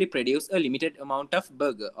can actually produce a limited amount of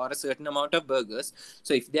burger or a certain amount of burgers.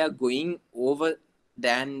 So if they are going over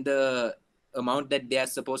than the amount that they are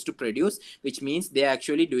supposed to produce, which means they are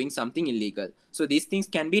actually doing something illegal. So these things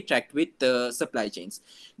can be tracked with supply chains.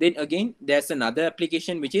 Then again, there's another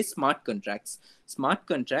application, which is smart contracts. Smart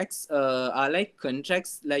contracts are like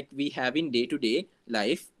contracts like we have in day-to-day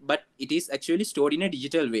life, but it is actually stored in a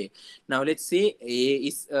digital way. Now let's say A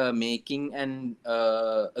is making an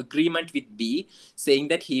agreement with B, saying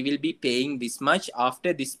that he will be paying this much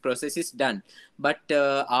after this process is done. But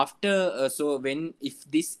so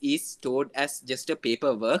if this is stored as just a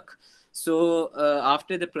paperwork, So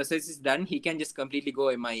after the process is done, he can just completely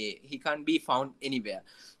go MIA. He can't be found anywhere.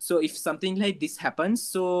 So if something like this happens,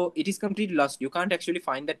 so it is completely lost. You can't actually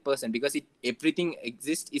find that person because everything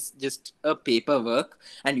exists is just a paperwork,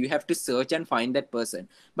 and you have to search and find that person.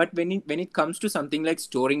 But when it comes to something like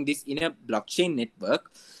storing this in a blockchain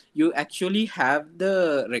network, you actually have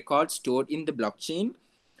the record stored in the blockchain.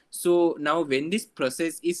 So now when this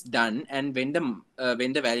process is done, and when the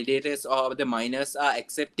validators or the miners are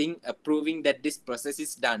approving that this process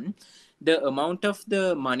is done, the amount of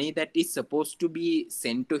the money that is supposed to be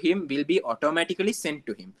sent to him will be automatically sent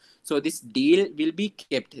to him. So this deal will be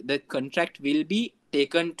kept. The contract will be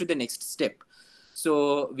taken to the next step.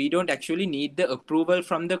 So we don't actually need the approval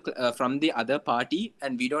from the other party,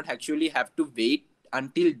 and we don't actually have to wait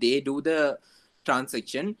until they do the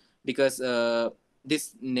transaction, because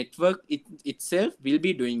this network itself will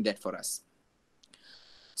be doing that for us.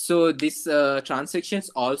 So this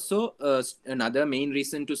transactions also another main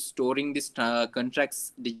reason to storing these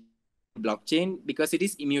contracts digitally in blockchain, because it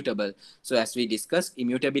is immutable. So as we discussed,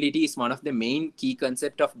 immutability is one of the main key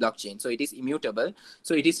concept of blockchain. So it is immutable.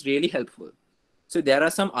 So it is really helpful. So there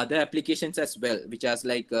are some other applications as well, which are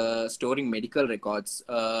like storing medical records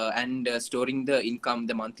and storing the income,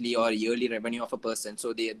 the monthly or yearly revenue of a person.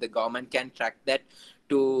 So the government can track that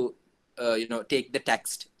to take the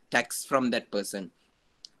tax from that person.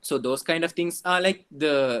 So those kind of things are like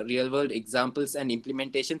the real world examples and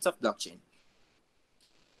implementations of blockchain.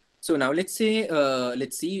 So now let's see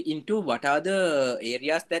into what are the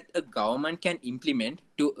areas that a government can implement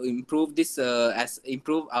to improve this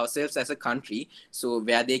improve ourselves as a country. So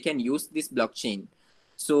where they can use this blockchain.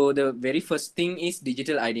 So the very first thing is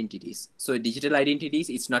digital identities. So digital identities,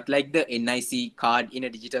 it's not like the NIC card in a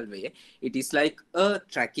digital way. It is like a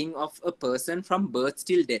tracking of a person from birth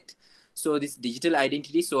till death. So this digital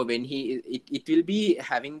identity, so when it will be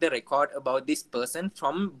having the record about this person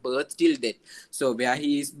from birth till death. So where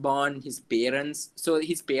he is born, his parents, so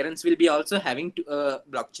his parents will be also having a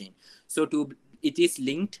blockchain. So it is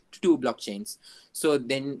linked to two blockchains. So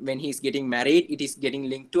then when he's getting married, it is getting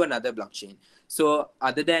linked to another blockchain. So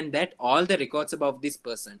other than that, all the records about this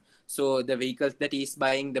person, so the vehicles that he's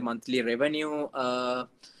buying, the monthly revenue,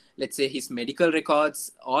 let's say his medical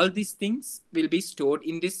records, all these things will be stored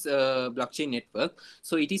in this blockchain network.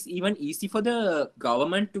 So it is even easy for the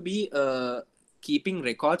government to be keeping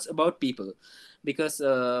records about people, because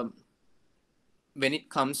when it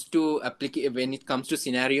comes to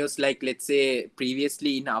scenarios like, let's say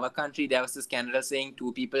previously in our country there was a scandal saying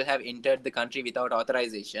 2 people have entered the country without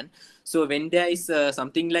authorization. So when there is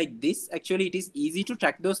something like this, actually it is easy to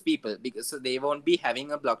track those people, because so they won't be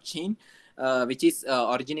having a blockchain which is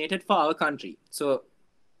originated for our country. So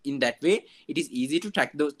in that way it is easy to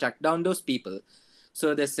track down those people.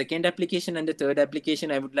 So the second application and the third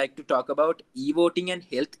application I would like to talk about, e-voting and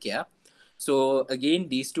healthcare. So again,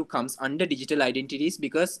 these two comes under digital identities,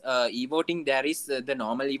 because e-voting, there is the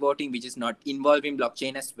normal e-voting, which is not involved in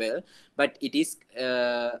blockchain as well, but it is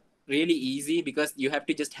really easy, because you have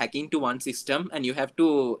to just hack into one system and you have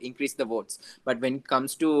to increase the votes. But when it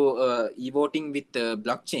comes to e-voting with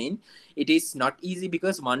blockchain, it is not easy,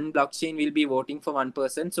 because one blockchain will be voting for one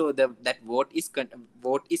person. So that vote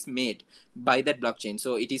is made by that blockchain.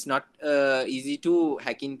 So it is not easy to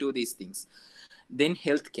hack into these things. Then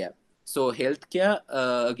healthcare. So healthcare,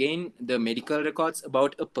 again, the medical records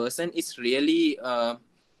about a person is really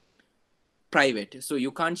private. So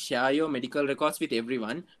you can't share your medical records with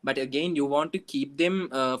everyone, but again, you want to keep them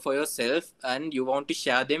for yourself, and you want to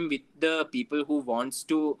share them with the people who wants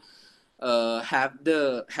to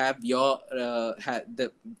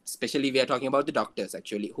especially we are talking about the doctors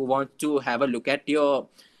actually, who want to have a look at your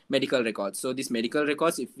medical records. So these medical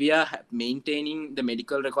records, if we are maintaining the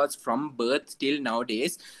medical records from birth till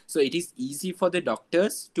nowadays, so it is easy for the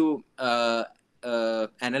doctors to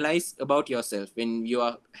analyze about yourself when you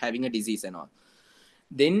are having a disease and all.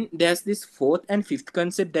 Then there's this fourth and fifth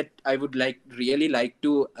concept that I would really like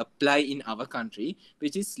to apply in our country,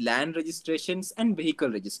 which is land registrations and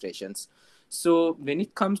vehicle registrations. So when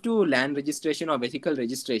it comes to land registration or vehicle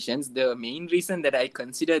registrations, the main reason that I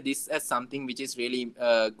consider this as something which is really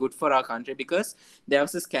good for our country, because there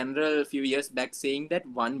was a scandal a few years back saying that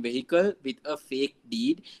one vehicle with a fake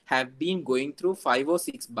deed have been going through 5 or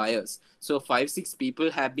 6 buyers. So 5-6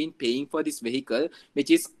 people have been paying for this vehicle,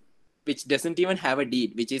 which doesn't even have a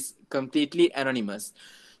deed, which is completely anonymous.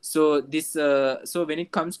 So this so when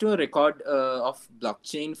it comes to a record of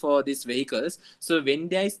blockchain for these vehicles, so when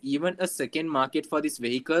there is even a second market for this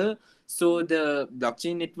vehicle, so the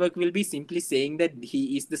blockchain network will be simply saying that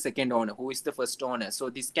he is the second owner, who is the first owner. So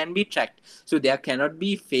this can be tracked. So there cannot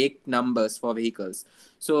be fake numbers for vehicles.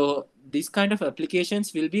 So these kind of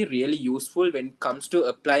applications will be really useful when it comes to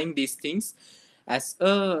applying these things as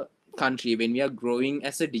a country, when we are growing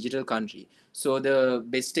as a digital country. So the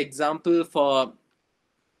best example for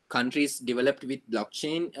countries developed with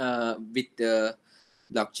blockchain,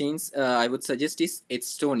 blockchains, I would suggest is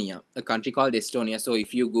Estonia, a country called Estonia. So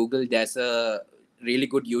if you Google, there's a really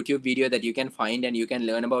good YouTube video that you can find and you can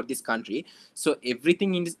learn about this country. So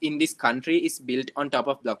everything in this country is built on top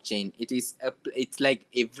of blockchain. It's like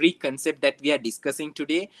every concept that we are discussing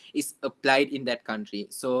today is applied in that country.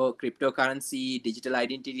 So cryptocurrency, digital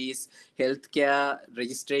identities, healthcare,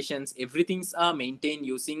 registrations, everything's are maintained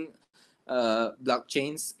using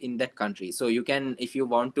blockchains in that country. So you can, if you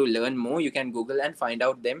want to learn more, you can Google and find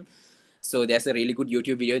out them. So there's a really good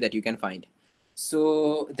YouTube video that you can find.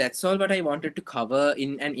 So that's all what I wanted to cover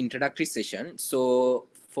in an introductory session. So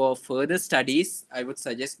for further studies, I would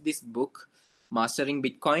suggest this book, Mastering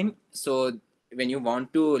Bitcoin. So when you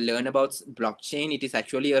want to learn about blockchain, it is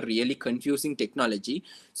actually a really confusing technology.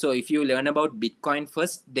 So if you learn about Bitcoin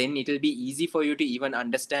first, then it will be easy for you to even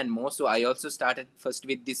understand more. So I also started first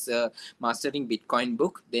with this Mastering Bitcoin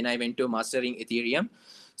book. Then I went to Mastering Ethereum.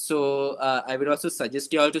 So I would also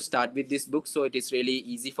suggest you all to start with this book. So it is really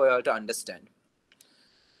easy for you all to understand.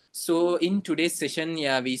 So in today's session,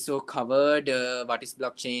 yeah, we covered what is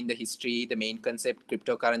blockchain, the history, the main concept,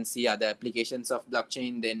 cryptocurrency, other applications of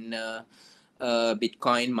blockchain, then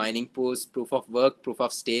Bitcoin, mining pools, proof of work, proof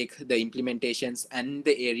of stake, the implementations, and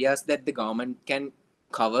the areas that the government can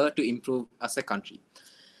cover to improve as a country.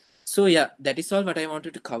 So yeah, that is all what I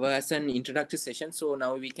wanted to cover as an introductory session. So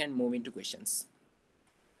now we can move into questions.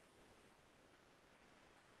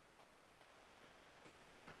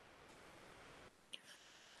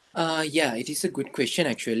 Yeah, it is a good question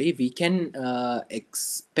actually. We can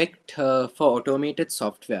expect for automated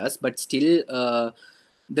softwares, but still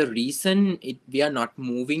the reason we are not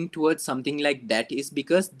moving towards something like that is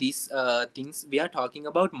because these things we are talking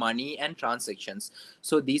about money and transactions.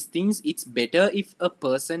 So these things, it's better if a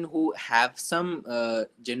person who have some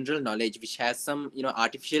general knowledge, which has some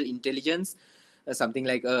artificial intelligence, something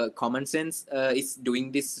like common sense, is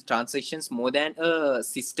doing these transactions more than a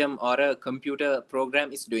system or a computer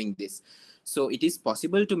program is doing this. So it is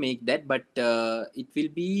possible to make that, but it will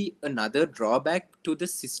be another drawback to the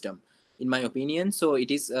system, in my opinion. So it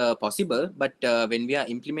is possible, but when we are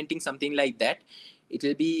implementing something like that, it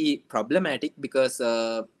will be problematic because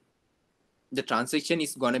the transaction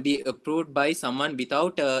is going to be approved by someone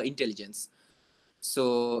without intelligence.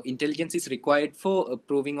 So intelligence is required for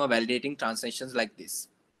approving or validating transactions like this.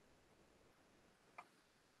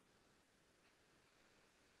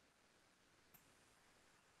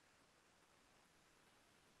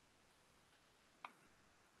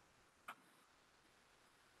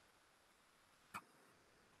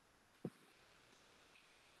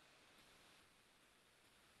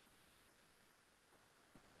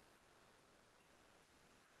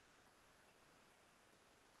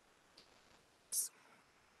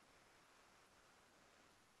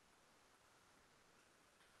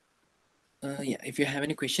 Yeah, if you have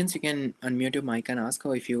any questions, you can unmute your mic and ask,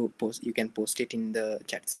 or if you post, you can post it in the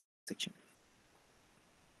chat section.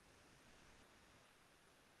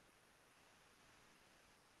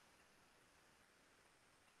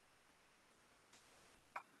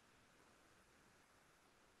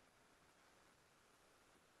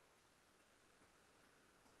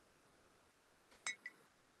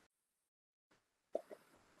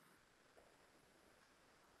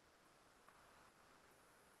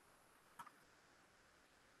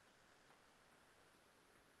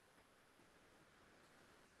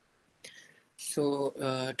 So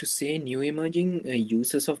to say new emerging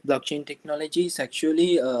uses of blockchain technology is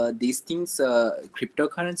actually these things,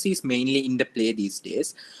 cryptocurrency is mainly in the play these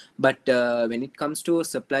days. But when it comes to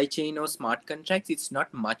supply chain or smart contracts, it's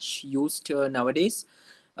not much used nowadays.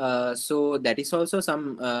 So that is also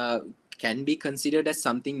some can be considered as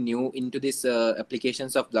something new into this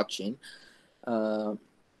applications of blockchain.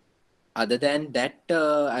 Other than that,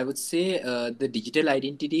 I would say the digital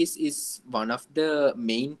identities is one of the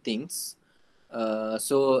main things.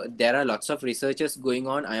 So there are lots of researchers going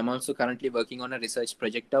on. I am also currently working on a research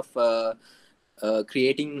project of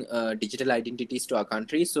creating digital identities to our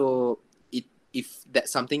country. So if that,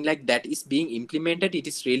 something like that is being implemented, it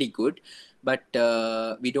is really good. But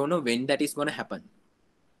we don't know when that is going to happen.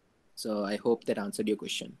 So I hope that answered your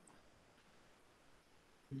question.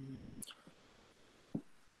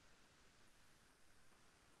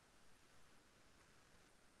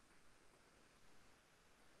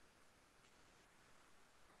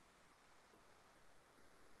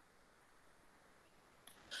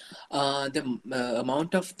 The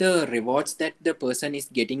amount of the rewards that the person is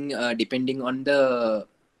getting depending on the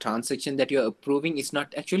transaction that you're approving is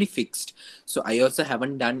not actually fixed. So I also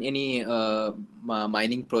haven't done any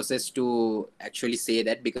mining process to actually say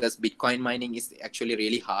that, because Bitcoin mining is actually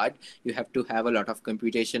really hard. You have to have a lot of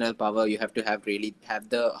computational power, you have to have really have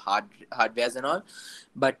the hardwares and all.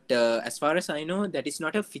 But as far as I know, that is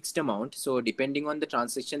not a fixed amount. So depending on the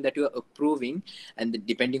transaction that you are approving, and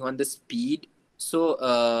depending on the speed,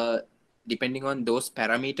 so depending on those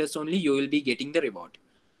parameters only, you will be getting the reward.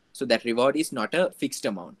 So that reward is not a fixed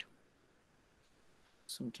amount.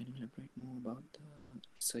 So can you elaborate more about the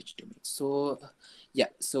research domain? So yeah,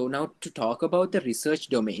 so now to talk about the research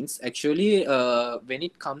domains, actually when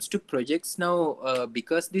it comes to projects now,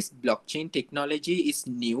 because this blockchain technology is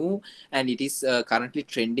new and it is currently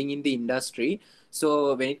trending in the industry,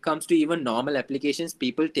 so when it comes to even normal applications,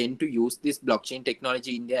 people tend to use this blockchain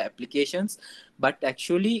technology in their applications. But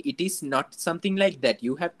actually it is not something like that.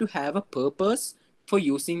 You have to have a purpose for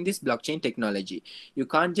using this blockchain technology. You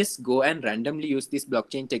can't just go and randomly use this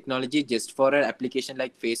blockchain technology just for an application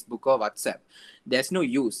like Facebook or WhatsApp. There's no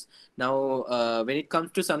use. Now when it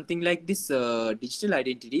comes to something like this digital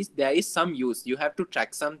identities, there is some use. You have to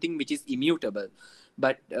track something which is immutable.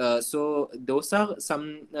 But so those are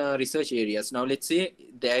some research areas. Now let's say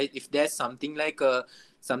if there's something like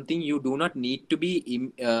something you do not need to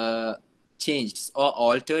be changed or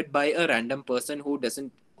altered by a random person who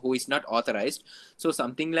is not authorized. So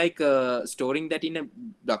something like storing that in a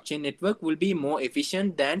blockchain network will be more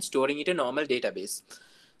efficient than storing it in a normal database.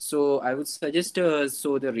 So I would suggest,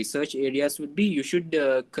 so the research areas would be, you should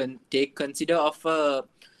take consider of a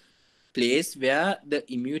place where the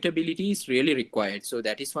immutability is really required. So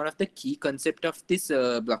that is one of the key concept of this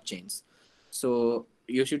blockchains. So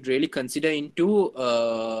you should really consider into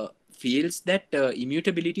fields that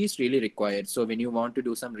immutability is really required. So when you want to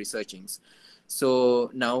do some researchings.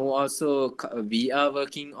 So now also we are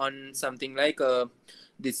working on something like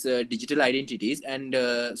this digital identities and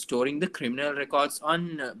storing the criminal records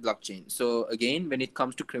on blockchain. So again, when it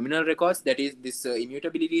comes to criminal records, that is this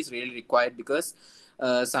immutability is really required, because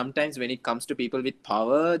sometimes when it comes to people with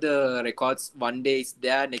power, the records one day is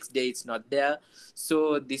there, next day it's not there.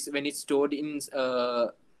 So this, when it's stored in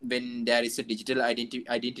when there is a digital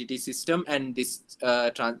identity system, and this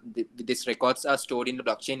records are stored in the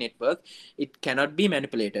blockchain network, it cannot be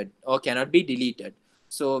manipulated or cannot be deleted.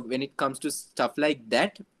 So when it comes to stuff like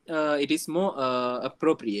that, it is more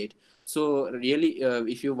appropriate. So really,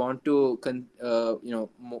 if you want to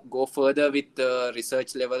go further with the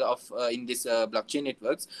research level of in this blockchain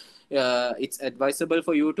networks, it's advisable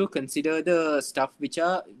for you to consider the stuff which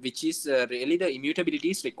is really the immutability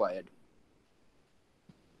is required.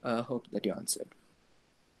 Hope that you answered.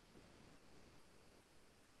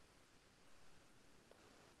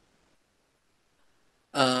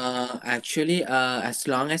 Actually, as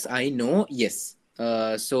long as I know, yes.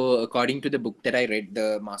 So according to the book that I read,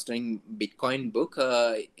 the Mastering Bitcoin book,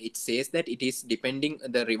 it says that it is depending,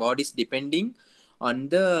 the reward is depending on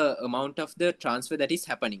the amount of the transfer that is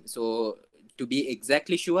happening. So to be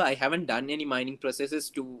exactly sure, I haven't done any mining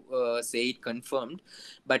processes to say it confirmed,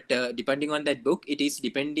 but depending on that book, it is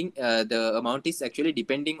depending, the amount is actually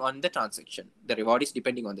depending on the transaction. The reward is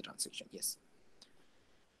depending on the transaction. Yes.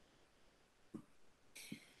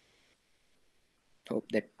 Hope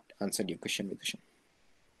that answered your question, Vidushan.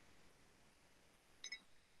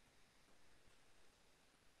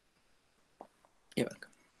 You're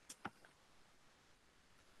welcome.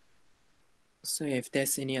 So if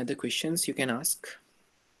there's any other questions, you can ask.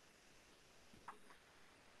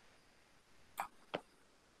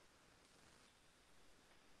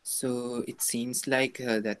 So it seems like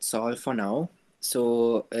that's all for now.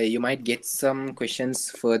 So you might get some questions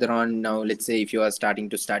further on now. Let's say if you are starting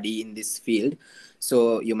to study in this field,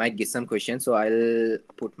 so you might get some questions. So I'll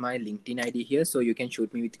put my LinkedIn ID here, so you can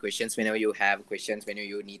shoot me with questions whenever you have questions, whenever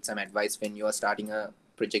you need some advice when you are starting a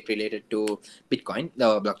project related to Bitcoin,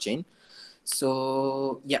 the blockchain.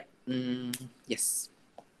 So yeah, yes.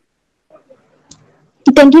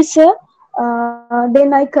 Thank you, sir.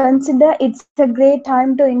 Then I consider it's a great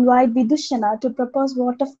time to invite Vidushana to propose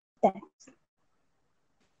vote of thanks.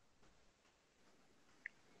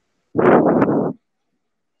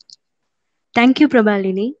 Thank you,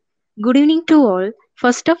 Prabhalini. Good evening to all.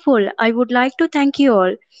 First of all, I would like to thank you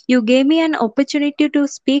all. You gave me an opportunity to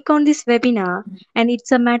speak on this webinar, and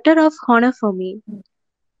it's a matter of honor for me.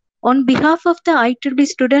 On behalf of the IEEE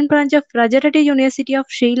student branch of Rajarata University of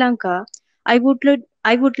Sri Lanka, I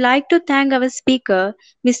would like to thank our speaker,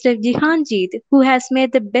 Mr. Jihan Jeeth, who has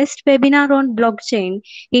made the best webinar on blockchain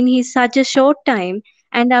in his such a short time,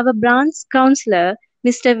 and our branch counselor,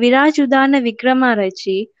 Mr. Viraj Udana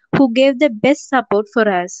Vikramarachi, who gave the best support for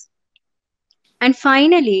us. And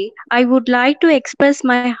finally, I would like to express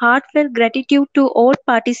my heartfelt gratitude to all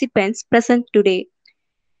participants present today.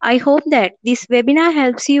 I hope that this webinar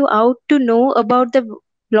helps you out to know about the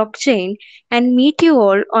blockchain and meet you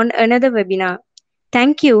all on another webinar.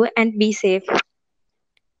 Thank you and be safe.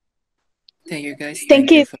 Thank you, guys. Thank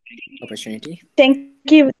Thank you you. for the opportunity. Thank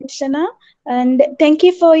you, Shana. And thank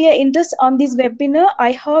you for your interest on this webinar.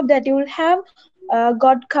 I hope that you will have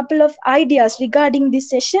got couple of ideas regarding this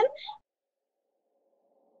session